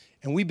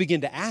and we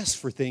begin to ask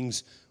for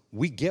things,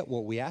 we get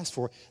what we ask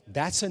for.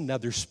 That's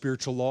another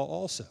spiritual law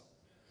also.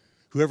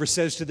 Whoever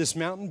says to this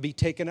mountain, be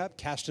taken up,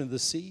 cast into the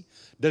sea,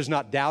 does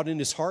not doubt in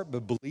his heart,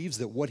 but believes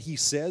that what he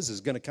says is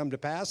going to come to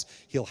pass,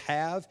 he'll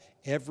have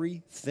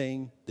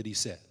everything that he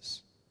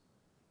says.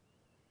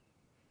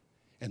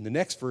 And the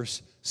next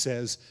verse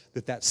says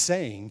that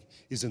saying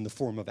is in the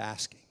form of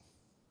asking.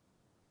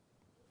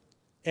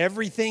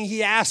 Everything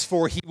he asks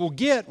for, he will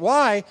get.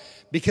 Why?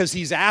 Because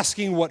he's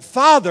asking what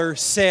Father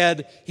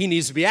said he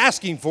needs to be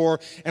asking for.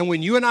 And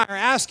when you and I are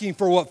asking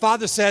for what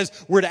Father says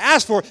we're to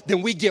ask for,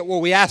 then we get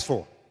what we ask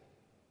for.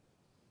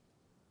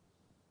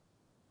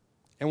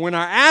 And when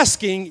our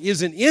asking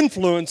isn't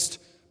influenced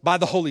by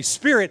the Holy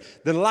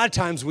Spirit, then a lot of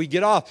times we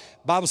get off.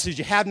 The Bible says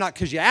you have not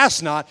because you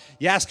ask not.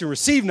 You ask and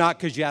receive not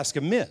because you ask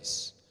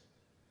amiss.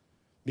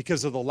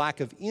 Because of the lack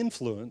of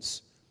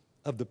influence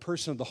of the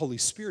person of the Holy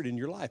Spirit in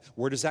your life.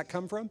 Where does that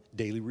come from?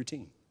 Daily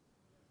routine.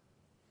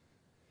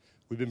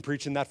 We've been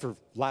preaching that for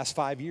the last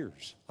 5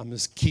 years. I'm going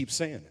to keep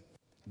saying it.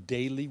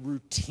 Daily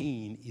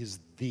routine is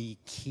the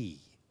key.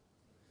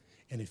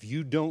 And if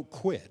you don't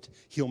quit,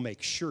 He'll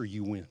make sure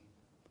you win.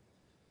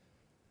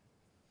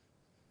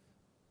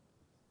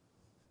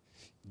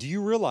 Do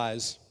you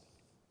realize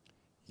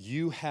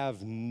you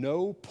have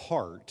no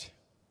part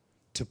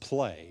to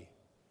play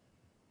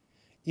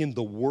in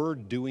the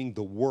Word doing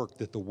the work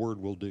that the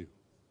Word will do?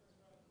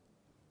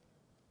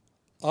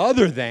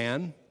 Other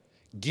than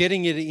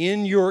getting it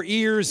in your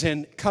ears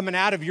and coming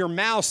out of your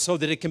mouth so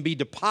that it can be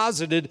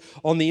deposited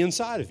on the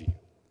inside of you.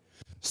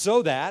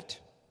 So that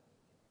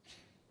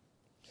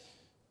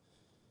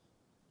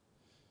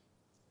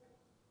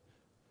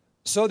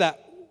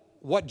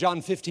what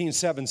John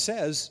 15:7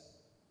 says,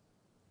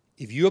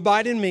 if you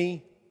abide in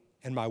me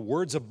and my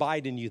words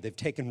abide in you, they've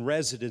taken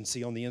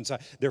residency on the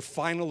inside. They're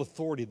final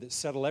authority that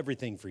settle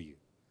everything for you.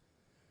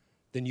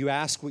 Then you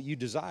ask what you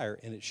desire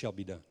and it shall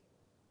be done.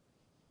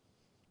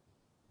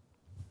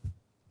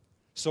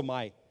 So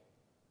my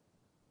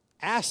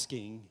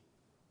asking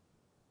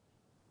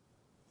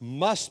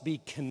must be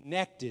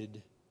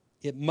connected.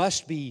 It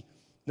must be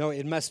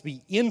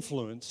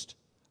influenced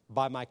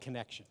by my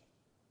connection.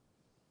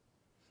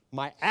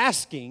 My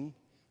asking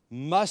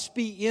must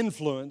be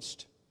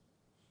influenced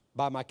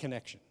by my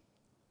connection.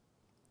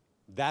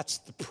 That's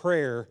the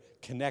prayer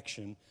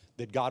connection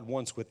that God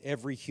wants with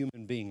every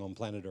human being on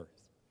planet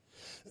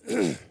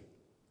Earth.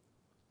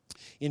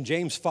 In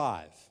James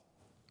 5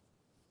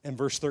 and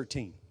verse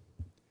 13,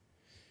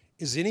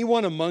 is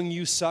anyone among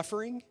you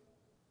suffering?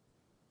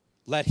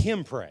 Let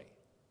him pray.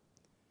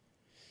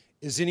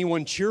 Is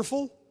anyone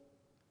cheerful?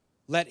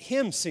 Let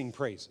him sing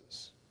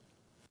praises.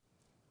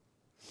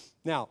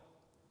 Now,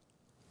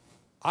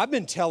 I've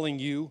been telling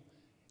you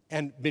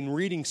and been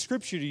reading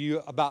scripture to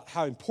you about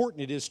how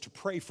important it is to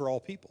pray for all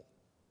people.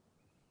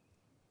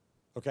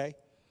 Okay?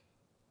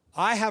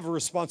 I have a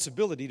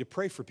responsibility to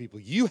pray for people.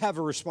 You have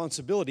a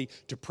responsibility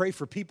to pray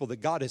for people that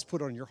God has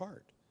put on your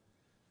heart.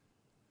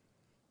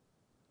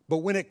 But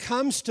when it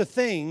comes to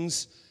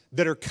things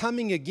that are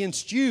coming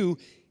against you,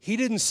 he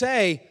didn't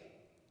say,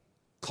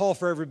 call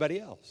for everybody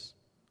else.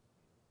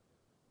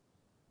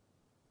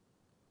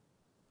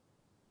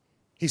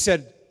 He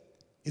said,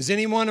 is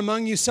anyone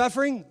among you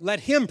suffering? Let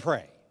him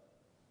pray.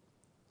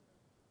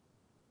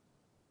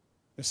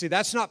 Now, see,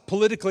 that's not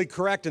politically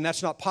correct and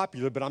that's not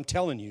popular, but I'm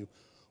telling you,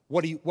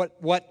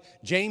 what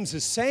James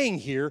is saying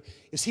here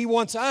is he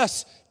wants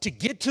us to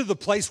get to the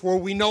place where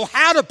we know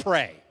how to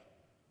pray.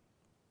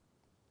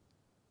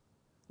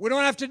 We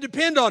don't have to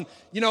depend on,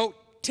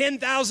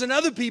 10,000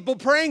 other people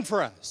praying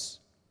for us.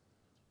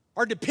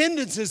 Our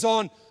dependence is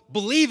on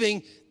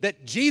believing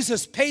that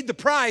Jesus paid the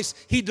price,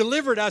 he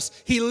delivered us,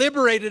 he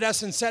liberated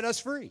us and set us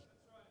free.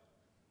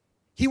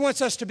 He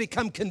wants us to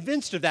become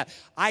convinced of that.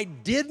 I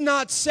did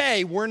not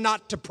say we're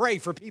not to pray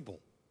for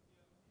people.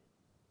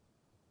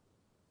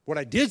 What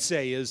I did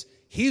say is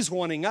he's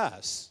wanting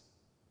us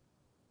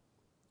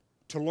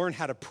to learn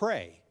how to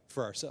pray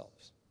for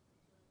ourselves.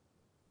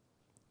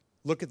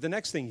 Look at the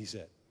next thing he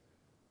said.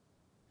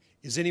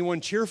 Is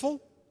anyone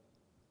cheerful?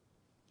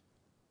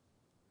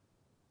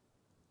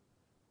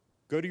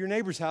 Go to your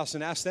neighbor's house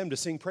and ask them to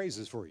sing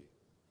praises for you.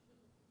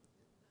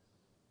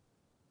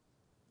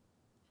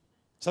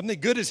 Something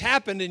good has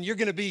happened and you're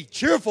going to be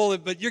cheerful,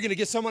 but you're going to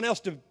get someone else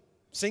to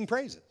sing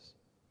praises.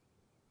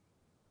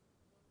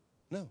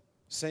 No,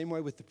 same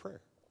way with the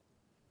prayer.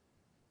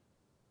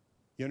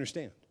 You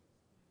understand?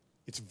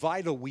 It's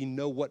vital we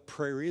know what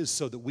prayer is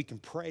so that we can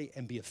pray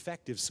and be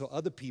effective so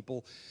other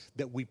people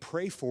that we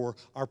pray for,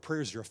 our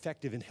prayers are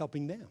effective in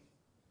helping them.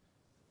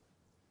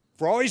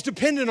 If we're always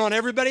dependent on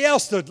everybody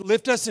else to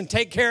lift us and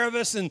take care of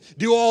us and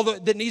do all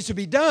that needs to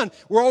be done,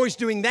 we're always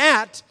doing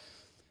that,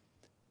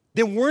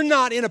 then we're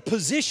not in a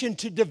position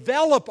to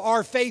develop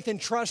our faith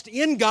and trust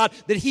in God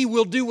that he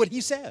will do what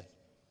he said.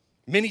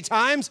 Many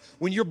times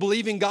when you're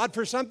believing God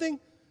for something,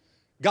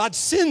 God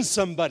sends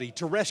somebody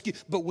to rescue.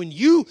 But when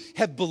you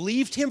have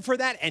believed him for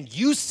that and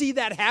you see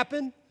that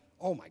happen,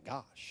 oh my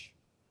gosh.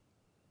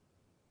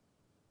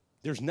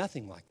 There's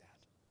nothing like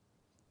that.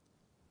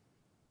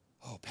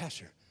 Oh,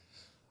 Pastor,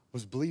 I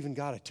was believing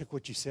God. I took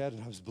what you said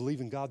and I was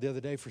believing God the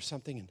other day for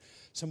something and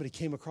somebody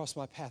came across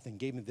my path and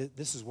gave me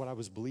this is what I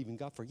was believing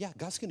God for. Yeah,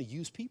 God's going to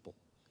use people.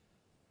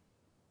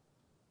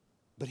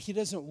 But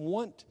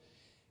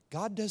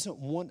God doesn't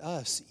want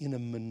us in a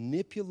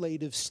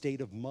manipulative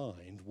state of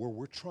mind where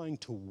we're trying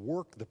to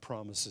work the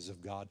promises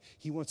of God.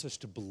 He wants us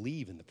to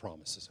believe in the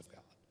promises of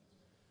God.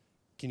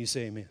 Can you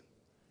say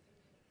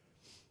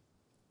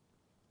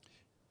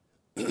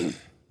amen?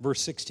 Verse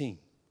 16.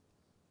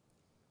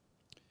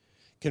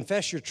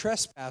 Confess your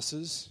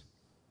trespasses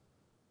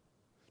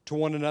to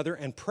one another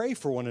and pray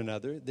for one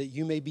another that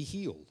you may be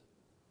healed.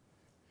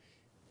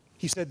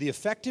 He said, the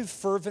effective,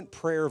 fervent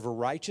prayer of a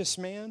righteous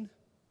man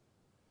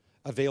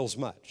avails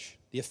much.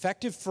 The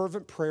effective,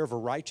 fervent prayer of a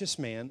righteous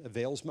man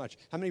avails much.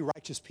 How many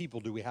righteous people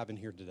do we have in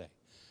here today?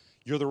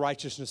 You're the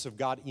righteousness of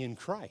God in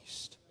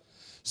Christ.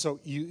 So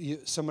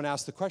someone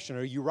asked the question,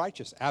 are you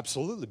righteous?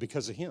 Absolutely,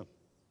 because of him.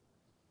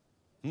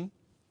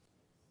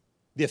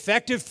 The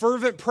effective,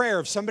 fervent prayer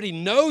of somebody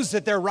knows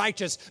that they're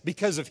righteous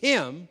because of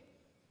him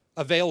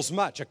avails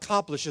much,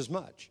 accomplishes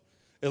much.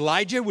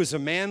 Elijah was a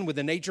man with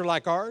a nature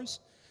like ours.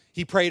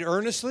 He prayed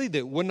earnestly that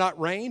it would not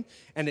rain,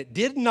 and it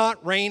did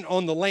not rain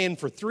on the land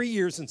for 3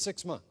 years and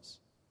 6 months.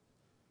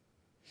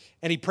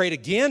 And he prayed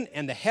again,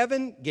 and the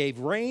heaven gave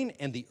rain,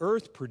 and the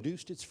earth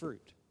produced its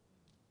fruit.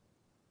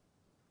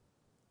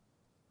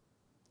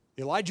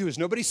 Elijah was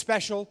nobody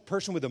special,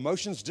 person with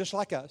emotions just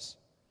like us.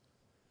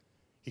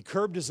 He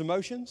curbed his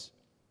emotions.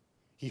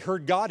 He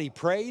heard God. He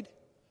prayed.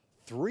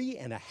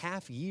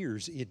 3.5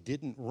 years it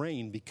didn't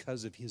rain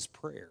because of his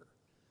prayer.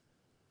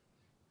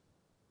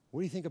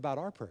 What do you think about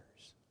our prayers?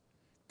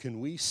 Can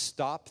we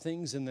stop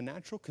things in the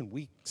natural? Can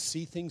we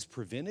see things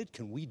prevented?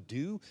 Can we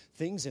do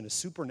things in a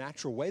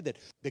supernatural way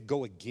that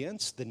go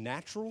against the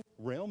natural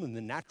realm and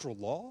the natural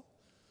law?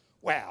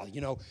 Well,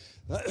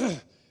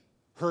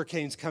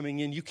 hurricanes coming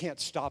in, you can't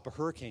stop a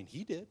hurricane.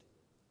 He did,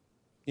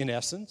 in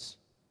essence.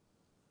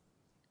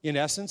 In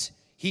essence,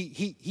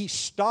 he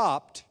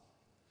stopped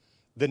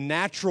the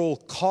natural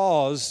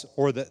cause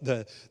or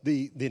the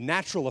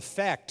natural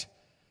effect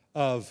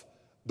of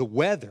the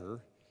weather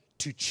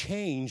to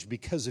change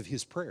because of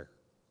his prayer.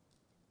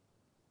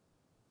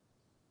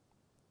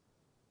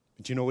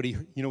 But you know what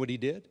he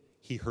did?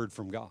 He heard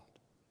from God.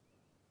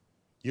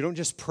 You don't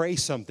just pray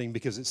something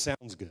because it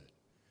sounds good.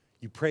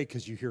 You pray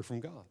because you hear from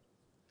God.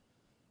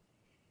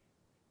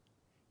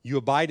 You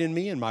abide in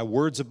me and my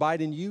words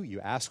abide in you. You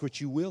ask what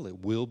you will,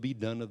 it will be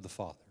done of the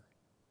Father.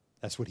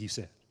 That's what he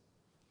said.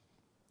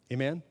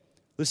 Amen?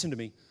 Listen to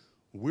me.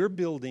 We are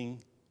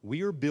building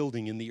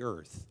in the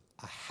earth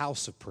a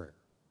house of prayer.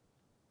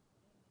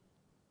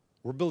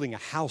 We're building a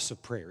house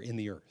of prayer in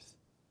the earth.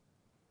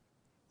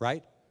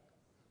 Right?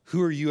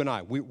 Who are you and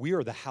I? We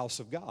are the house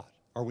of God,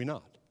 are we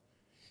not?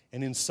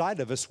 And inside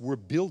of us, we're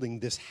building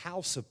this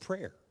house of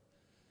prayer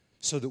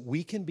so that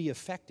we can be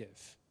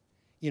effective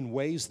in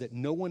ways that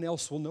no one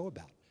else will know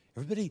about.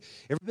 Everybody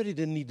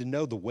didn't need to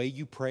know the way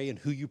you pray and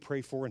who you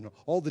pray for and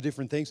all the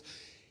different things,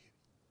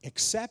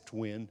 except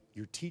when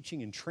you're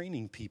teaching and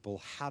training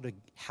people how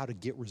to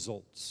get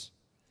results.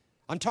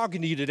 I'm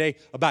talking to you today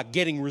about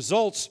getting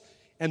results,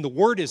 and the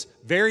Word is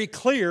very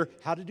clear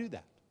how to do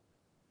that.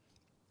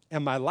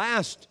 And my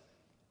last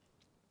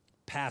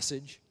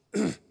passage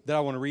that I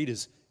want to read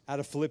is out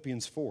of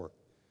Philippians 4.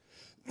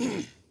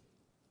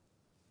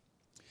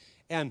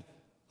 And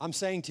I'm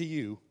saying to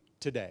you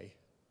today,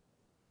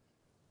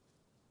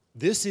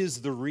 this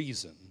is the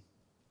reason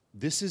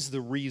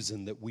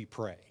that we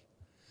pray.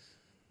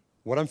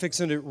 What I'm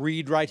fixing to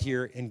read right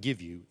here and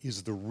give you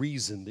is the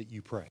reason that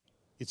you pray.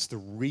 It's the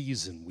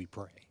reason we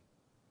pray.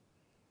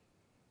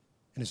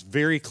 And it's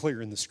very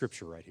clear in the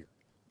scripture right here.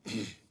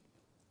 And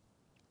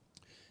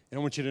I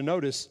want you to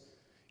notice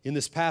in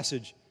this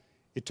passage,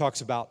 it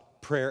talks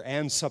about prayer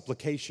and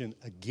supplication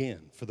again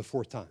for the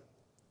fourth time.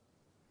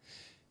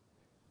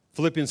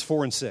 Philippians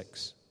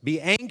 4:6. Be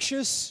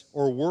anxious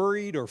or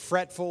worried or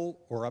fretful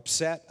or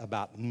upset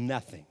about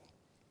nothing.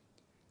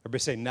 Everybody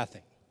say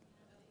nothing.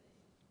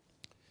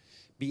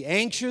 Be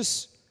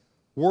anxious,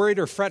 worried,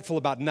 or fretful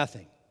about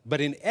nothing. But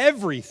in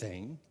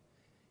everything,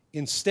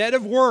 instead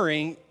of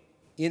worrying,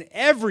 in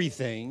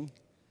everything,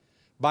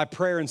 by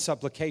prayer and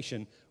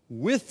supplication,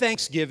 with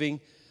thanksgiving,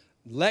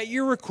 let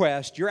your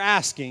request, your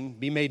asking,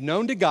 be made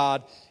known to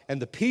God, and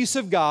the peace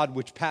of God,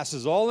 which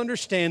passes all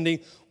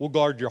understanding, will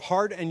guard your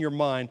heart and your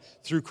mind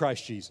through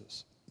Christ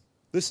Jesus.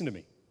 Listen to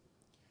me.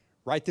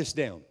 Write this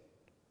down.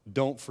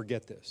 Don't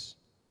forget this.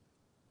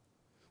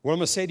 What I'm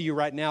going to say to you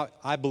right now,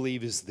 I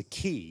believe, is the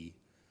key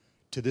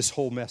to this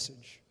whole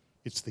message.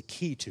 It's the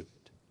key to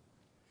it.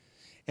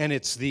 And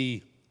it's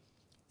the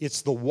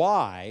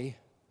why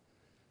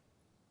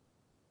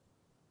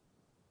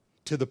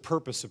to the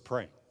purpose of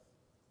praying.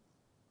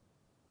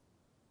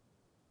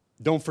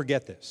 Don't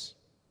forget this.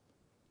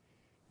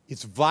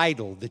 It's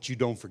vital that you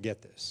don't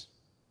forget this.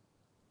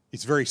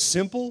 It's very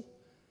simple,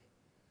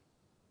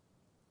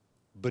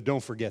 but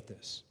don't forget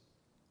this.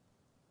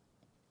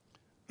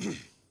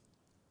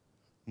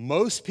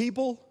 Most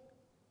people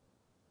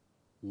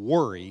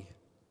worry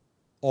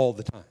all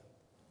the time.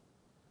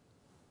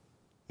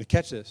 Now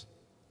catch this.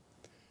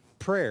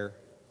 Prayer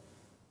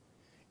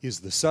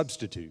is the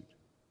substitute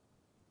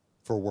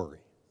for worry.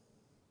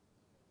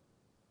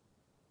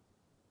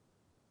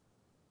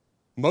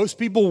 Most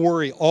people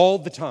worry all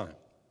the time.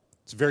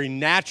 It's very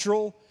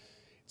natural.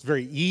 It's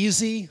very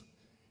easy.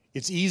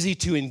 It's easy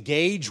to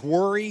engage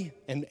worry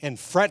and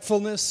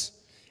fretfulness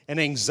and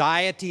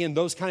anxiety and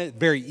those kind of,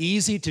 very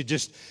easy to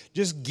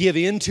just give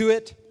into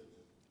it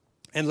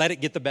and let it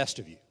get the best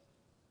of you.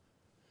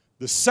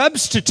 The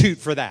substitute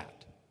for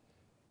that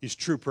is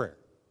true prayer.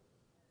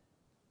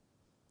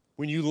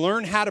 When you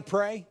learn how to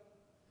pray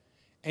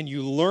and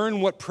you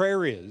learn what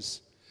prayer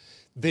is,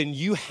 then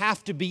you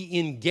have to be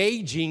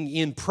engaging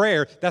in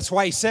prayer. That's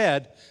why he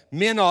said,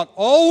 men ought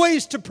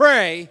always to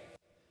pray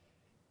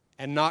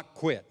and not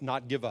quit,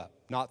 not give up,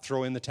 not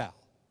throw in the towel.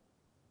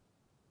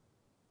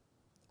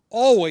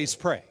 Always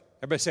pray.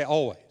 Everybody say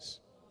always.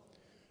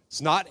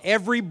 It's not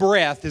every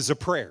breath is a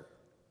prayer.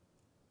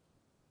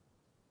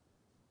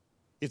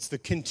 It's the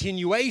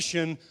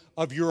continuation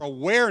of your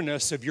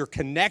awareness of your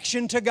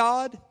connection to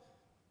God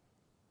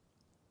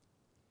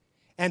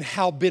and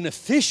how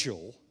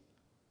beneficial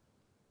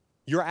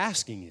your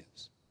asking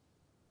is.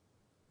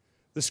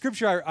 The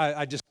scripture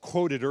I just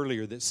quoted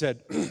earlier that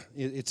said,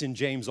 it's in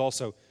James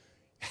also,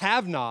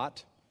 have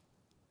not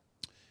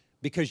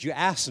because you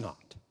ask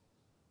not.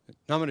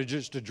 Now I'm going to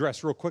just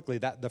address real quickly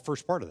the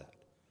first part of that.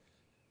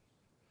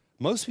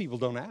 Most people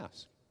don't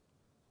ask.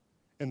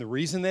 And the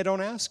reason they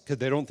don't ask, because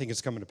they don't think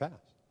it's coming to pass.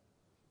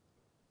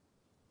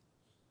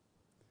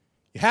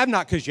 You have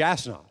not because you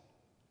ask not.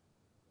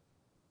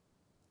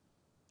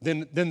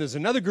 Then there's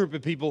another group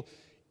of people,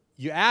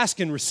 you ask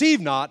and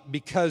receive not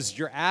because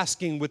you're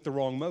asking with the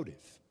wrong motive.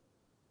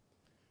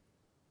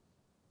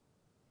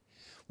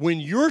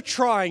 When you're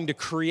trying to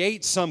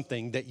create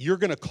something that you're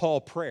going to call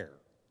prayer,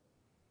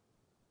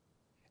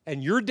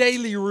 and your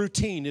daily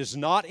routine is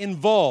not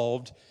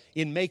involved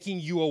in making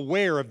you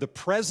aware of the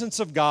presence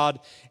of God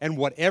and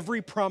what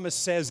every promise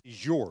says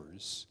is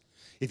yours,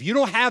 if you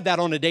don't have that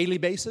on a daily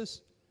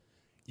basis,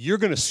 you're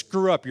going to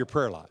screw up your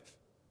prayer life.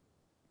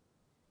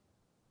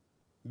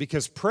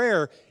 Because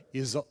prayer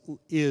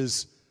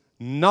is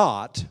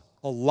not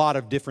a lot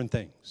of different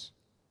things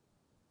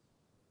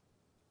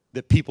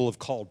that people have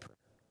called prayer.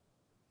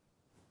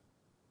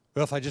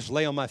 Well, if I just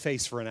lay on my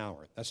face for an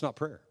hour, that's not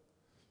prayer.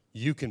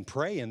 You can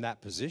pray in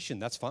that position,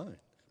 that's fine,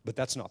 but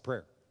that's not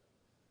prayer.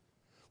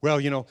 Well,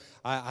 you know,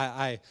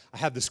 I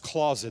have this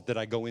closet that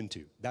I go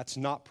into. That's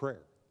not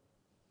prayer.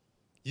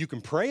 You can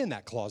pray in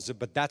that closet,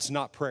 but that's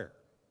not prayer.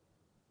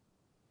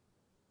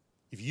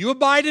 If you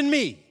abide in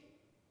me,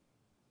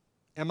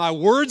 and my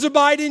words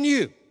abide in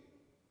you,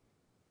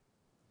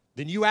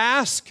 then you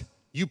ask,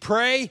 you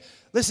pray.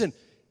 Listen,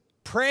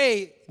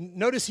 pray,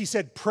 notice he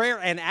said prayer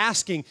and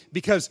asking,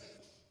 because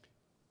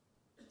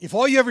if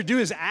all you ever do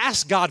is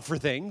ask God for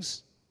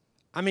things,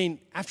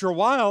 after a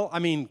while,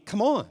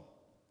 come on.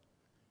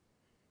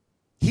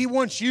 He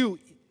wants you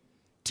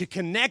to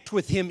connect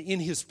with Him in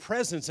His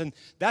presence, and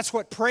that's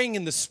what praying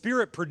in the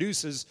Spirit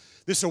produces,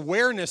 this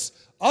awareness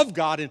of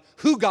God and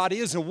who God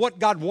is and what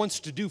God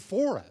wants to do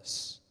for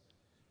us.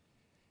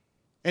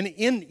 And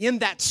in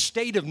that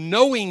state of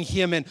knowing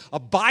Him and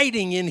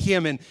abiding in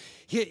Him and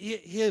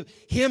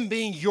Him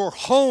being your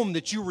home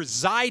that you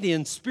reside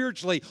in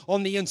spiritually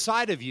on the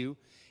inside of you,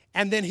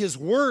 and then His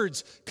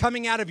words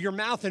coming out of your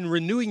mouth and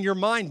renewing your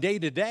mind day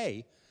to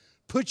day,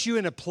 puts you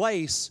in a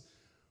place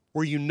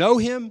where you know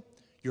Him,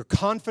 you're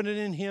confident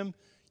in Him,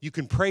 you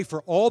can pray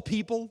for all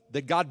people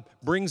that God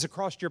brings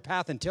across your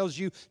path and tells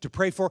you to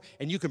pray for,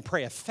 and you can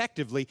pray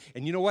effectively.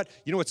 And you know what?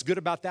 You know what's good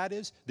about that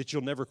is that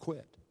you'll never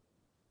quit.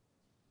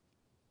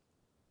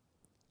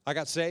 I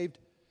got saved.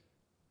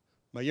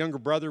 My younger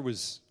brother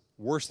was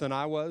worse than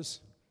I was.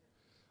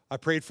 I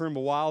prayed for him a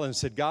while and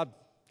said, God,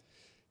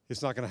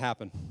 it's not going to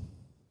happen.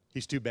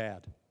 He's too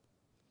bad.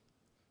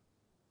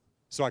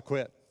 So I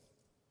quit.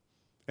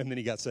 And then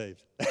he got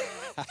saved.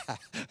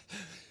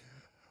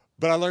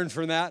 But I learned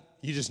from that,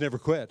 you just never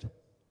quit.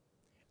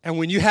 And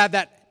when you have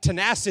that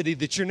tenacity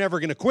that you're never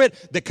going to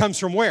quit, that comes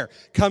from where?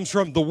 Comes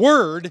from the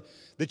word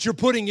that you're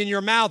putting in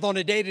your mouth on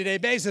a day-to-day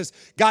basis.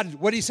 God,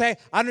 what did He say?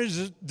 I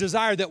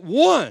desire that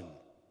one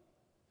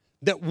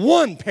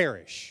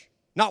perish.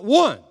 Not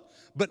one,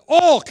 but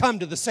all come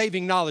to the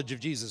saving knowledge of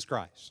Jesus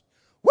Christ.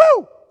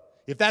 Woo!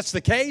 If that's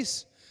the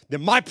case,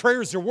 then my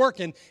prayers are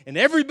working, and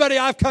everybody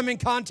I've come in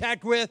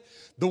contact with,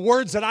 the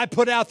words that I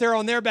put out there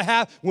on their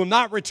behalf will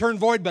not return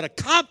void, but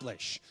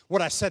accomplish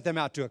what I set them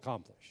out to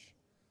accomplish.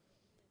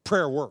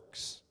 Prayer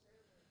works.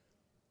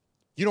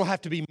 You don't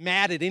have to be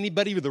mad at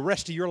anybody for the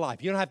rest of your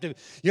life. You don't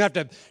have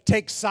to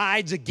take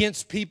sides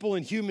against people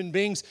and human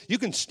beings. You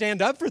can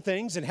stand up for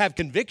things and have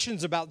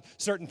convictions about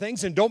certain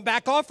things and don't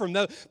back off from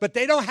those, but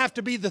they don't have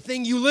to be the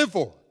thing you live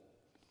for.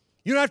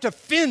 You don't have to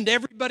offend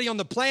everybody on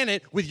the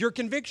planet with your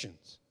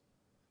convictions.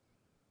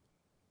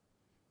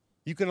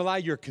 You can allow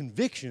your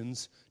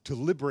convictions to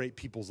liberate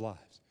people's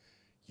lives.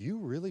 You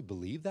really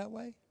believe that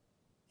way?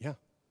 Yeah.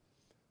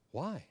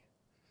 Why?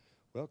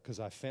 Well, because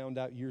I found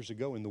out years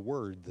ago in the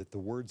Word that the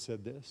Word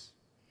said this.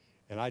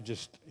 And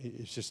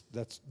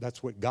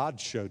that's what God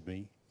showed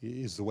me,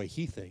 is the way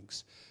He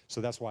thinks. So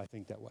that's why I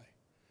think that way.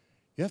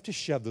 You have to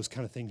shove those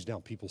kind of things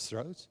down people's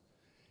throats.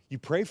 You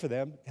pray for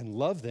them and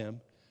love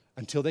them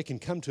until they can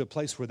come to a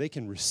place where they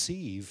can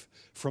receive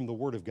from the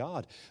Word of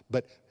God.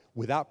 But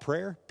without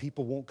prayer,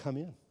 people won't come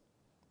in.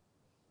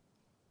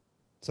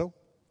 So,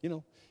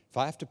 if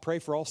I have to pray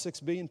for all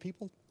 6 billion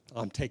people,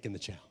 I'm taking the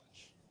challenge.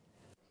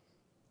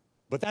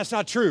 But that's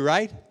not true,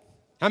 right?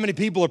 How many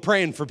people are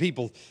praying for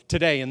people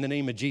today in the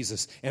name of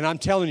Jesus? And I'm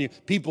telling you,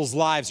 people's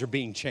lives are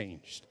being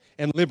changed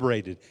and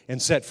liberated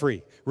and set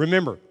free.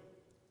 Remember,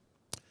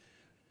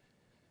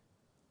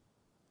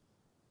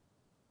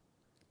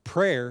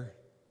 prayer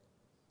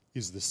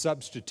is the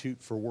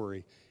substitute for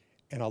worry.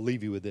 And I'll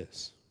leave you with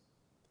this.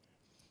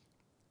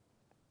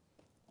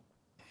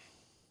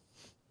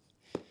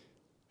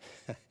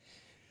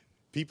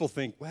 People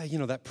think, well,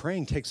 that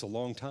praying takes a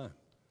long time.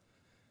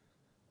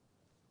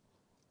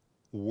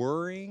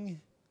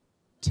 Worrying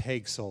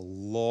takes a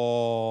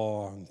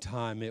long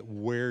time. It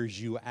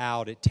wears you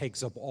out. It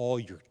takes up all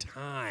your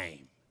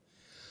time.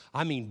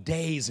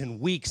 Days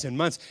and weeks and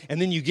months. And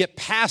then you get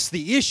past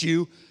the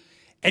issue,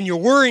 and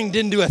your worrying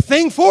didn't do a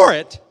thing for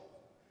it,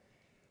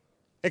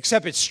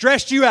 except it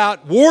stressed you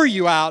out, wore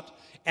you out,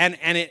 and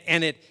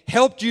it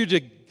helped you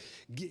to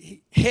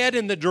head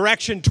in the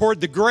direction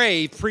toward the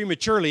grave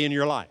prematurely in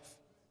your life.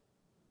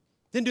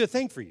 Didn't do a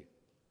thing for you.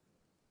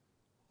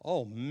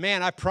 Oh,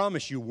 man, I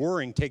promise you,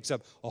 worrying takes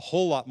up a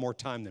whole lot more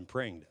time than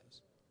praying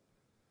does.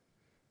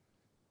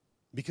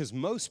 Because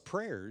most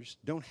prayers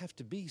don't have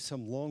to be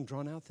some long,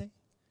 drawn-out thing.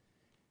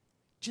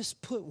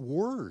 Just put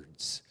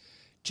words.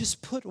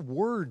 Just put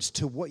words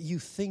to what you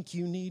think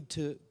you need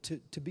to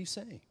be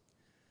saying.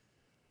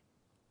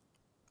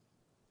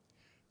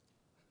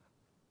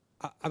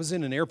 I was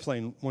in an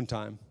airplane one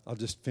time. I'll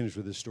just finish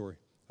with this story.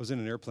 I was in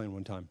an airplane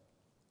one time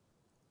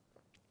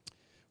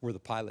where the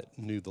pilot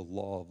knew the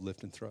law of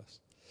lift and thrust.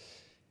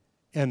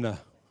 And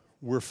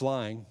we're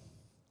flying,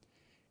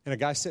 and a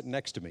guy sitting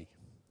next to me,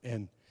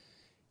 and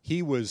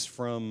he was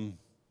from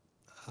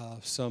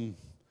some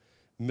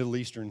Middle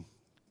Eastern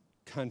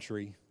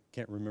country.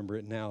 Can't remember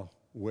it now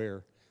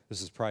where.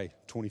 This is probably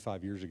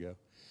 25 years ago.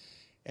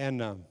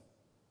 And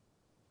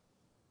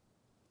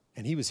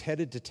he was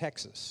headed to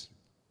Texas,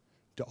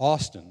 to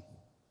Austin,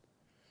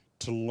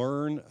 to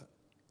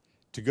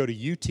go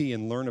to UT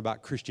and learn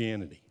about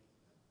Christianity.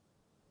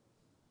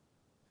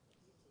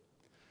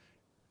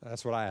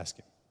 That's what I asked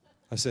him.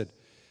 I said,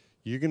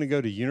 "You're going to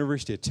go to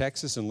University of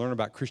Texas and learn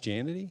about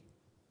Christianity?"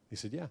 He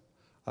said, "Yeah.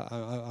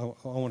 I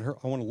want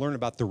to learn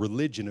about the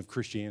religion of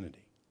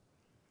Christianity."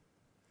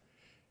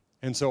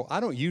 And so I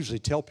don't usually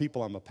tell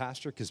people I'm a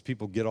pastor because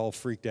people get all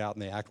freaked out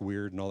and they act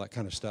weird and all that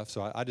kind of stuff.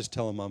 So I just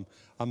tell them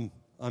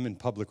I'm in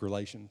public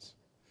relations.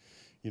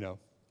 You know,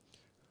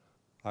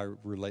 I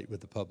relate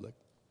with the public.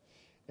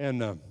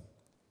 And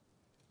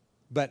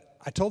but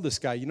I told this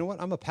guy, "You know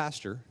what? I'm a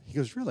pastor." He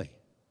goes, "Really?"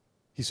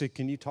 He said,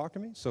 "Can you talk to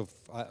me?" So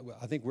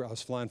I think I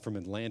was flying from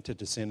Atlanta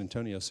to San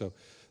Antonio, so it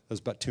was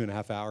about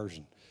 2.5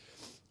 hours.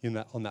 And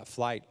on that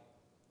flight,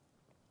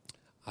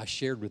 I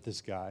shared with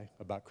this guy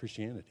about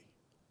Christianity.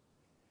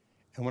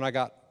 And when I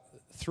got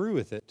through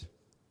with it,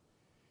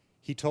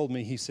 he told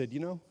me, he said, "You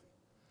know,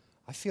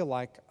 I feel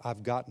like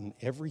I've gotten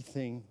every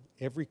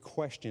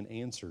question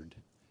answered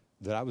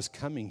that I was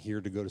coming here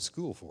to go to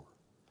school for."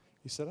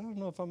 He said, "I don't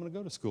know if I'm going to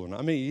go to school or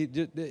not." I mean,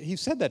 he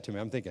said that to me.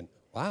 I'm thinking,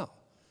 wow.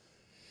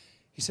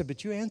 He said,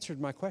 "But you answered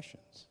my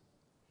questions."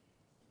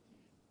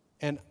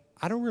 And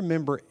I don't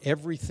remember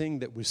everything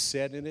that was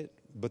said in it,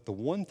 but the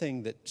one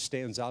thing that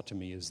stands out to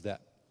me is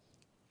that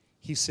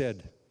he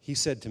said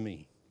to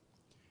me,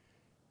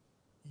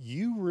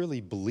 "You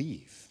really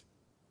believe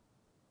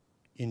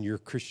in your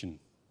Christian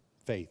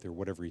faith," or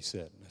whatever he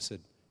said. And I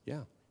said,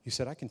 "Yeah." He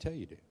said, "I can tell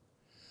you do."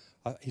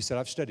 He said,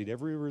 "I've studied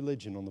every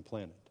religion on the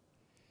planet."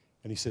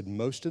 And he said,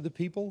 "Most of the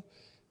people,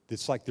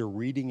 it's like they're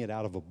reading it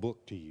out of a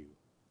book to you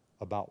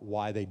about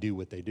why they do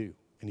what they do."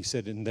 And he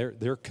said, and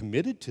they're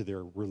committed to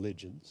their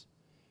religions.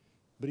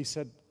 But he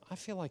said, "I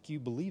feel like you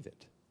believe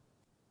it."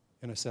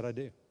 And I said, "I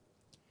do."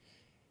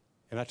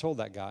 And I told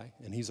that guy,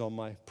 and he's on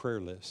my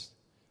prayer list.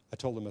 I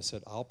told him, I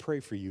said, "I'll pray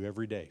for you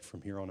every day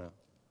from here on out."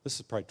 This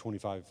is probably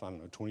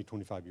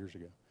 25 years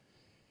ago.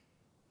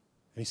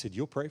 And he said,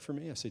 "You'll pray for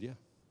me?" I said, "Yeah."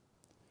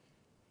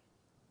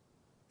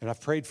 And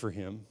I've prayed for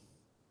him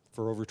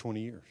for over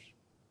 20 years.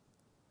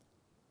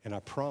 And I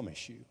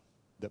promise you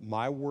that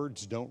my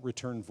words don't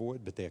return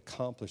void, but they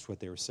accomplish what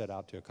they were set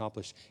out to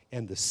accomplish.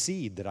 And the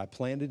seed that I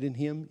planted in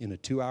him in a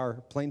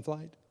 2-hour plane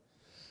flight,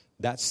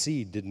 that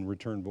seed didn't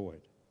return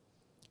void.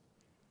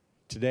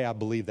 Today, I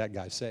believe that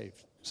guy's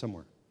saved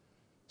somewhere.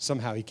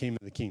 Somehow he came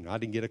into the kingdom. I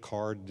didn't get a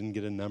card, didn't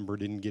get a number,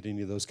 didn't get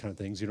any of those kind of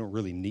things. You don't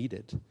really need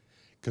it,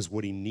 because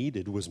what he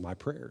needed was my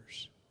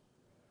prayers.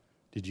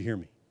 Did you hear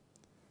me?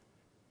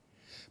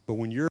 But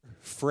when you're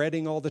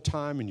fretting all the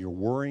time and you're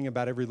worrying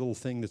about every little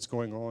thing that's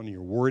going on and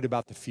you're worried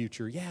about the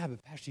future, "Yeah,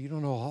 but Pastor, you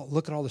don't know,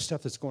 look at all the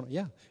stuff that's going on."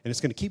 Yeah, and it's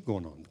going to keep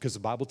going on because the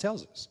Bible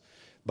tells us.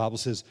 The Bible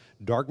says,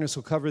 "Darkness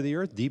will cover the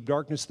earth, deep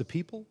darkness the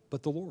people,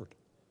 but the Lord."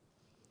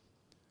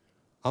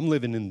 I'm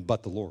living in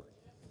but the Lord.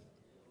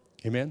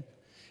 Amen?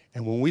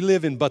 And when we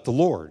live in but the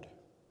Lord,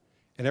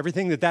 and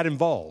everything that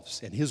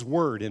involves, and His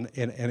Word,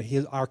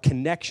 and our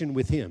connection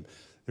with Him,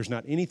 there's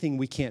not anything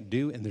we can't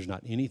do, and there's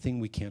not anything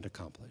we can't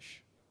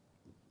accomplish.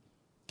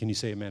 Can you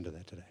say amen to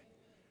that today?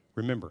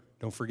 Remember,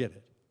 don't forget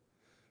it.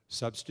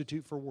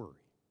 Substitute for worry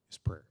is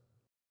prayer.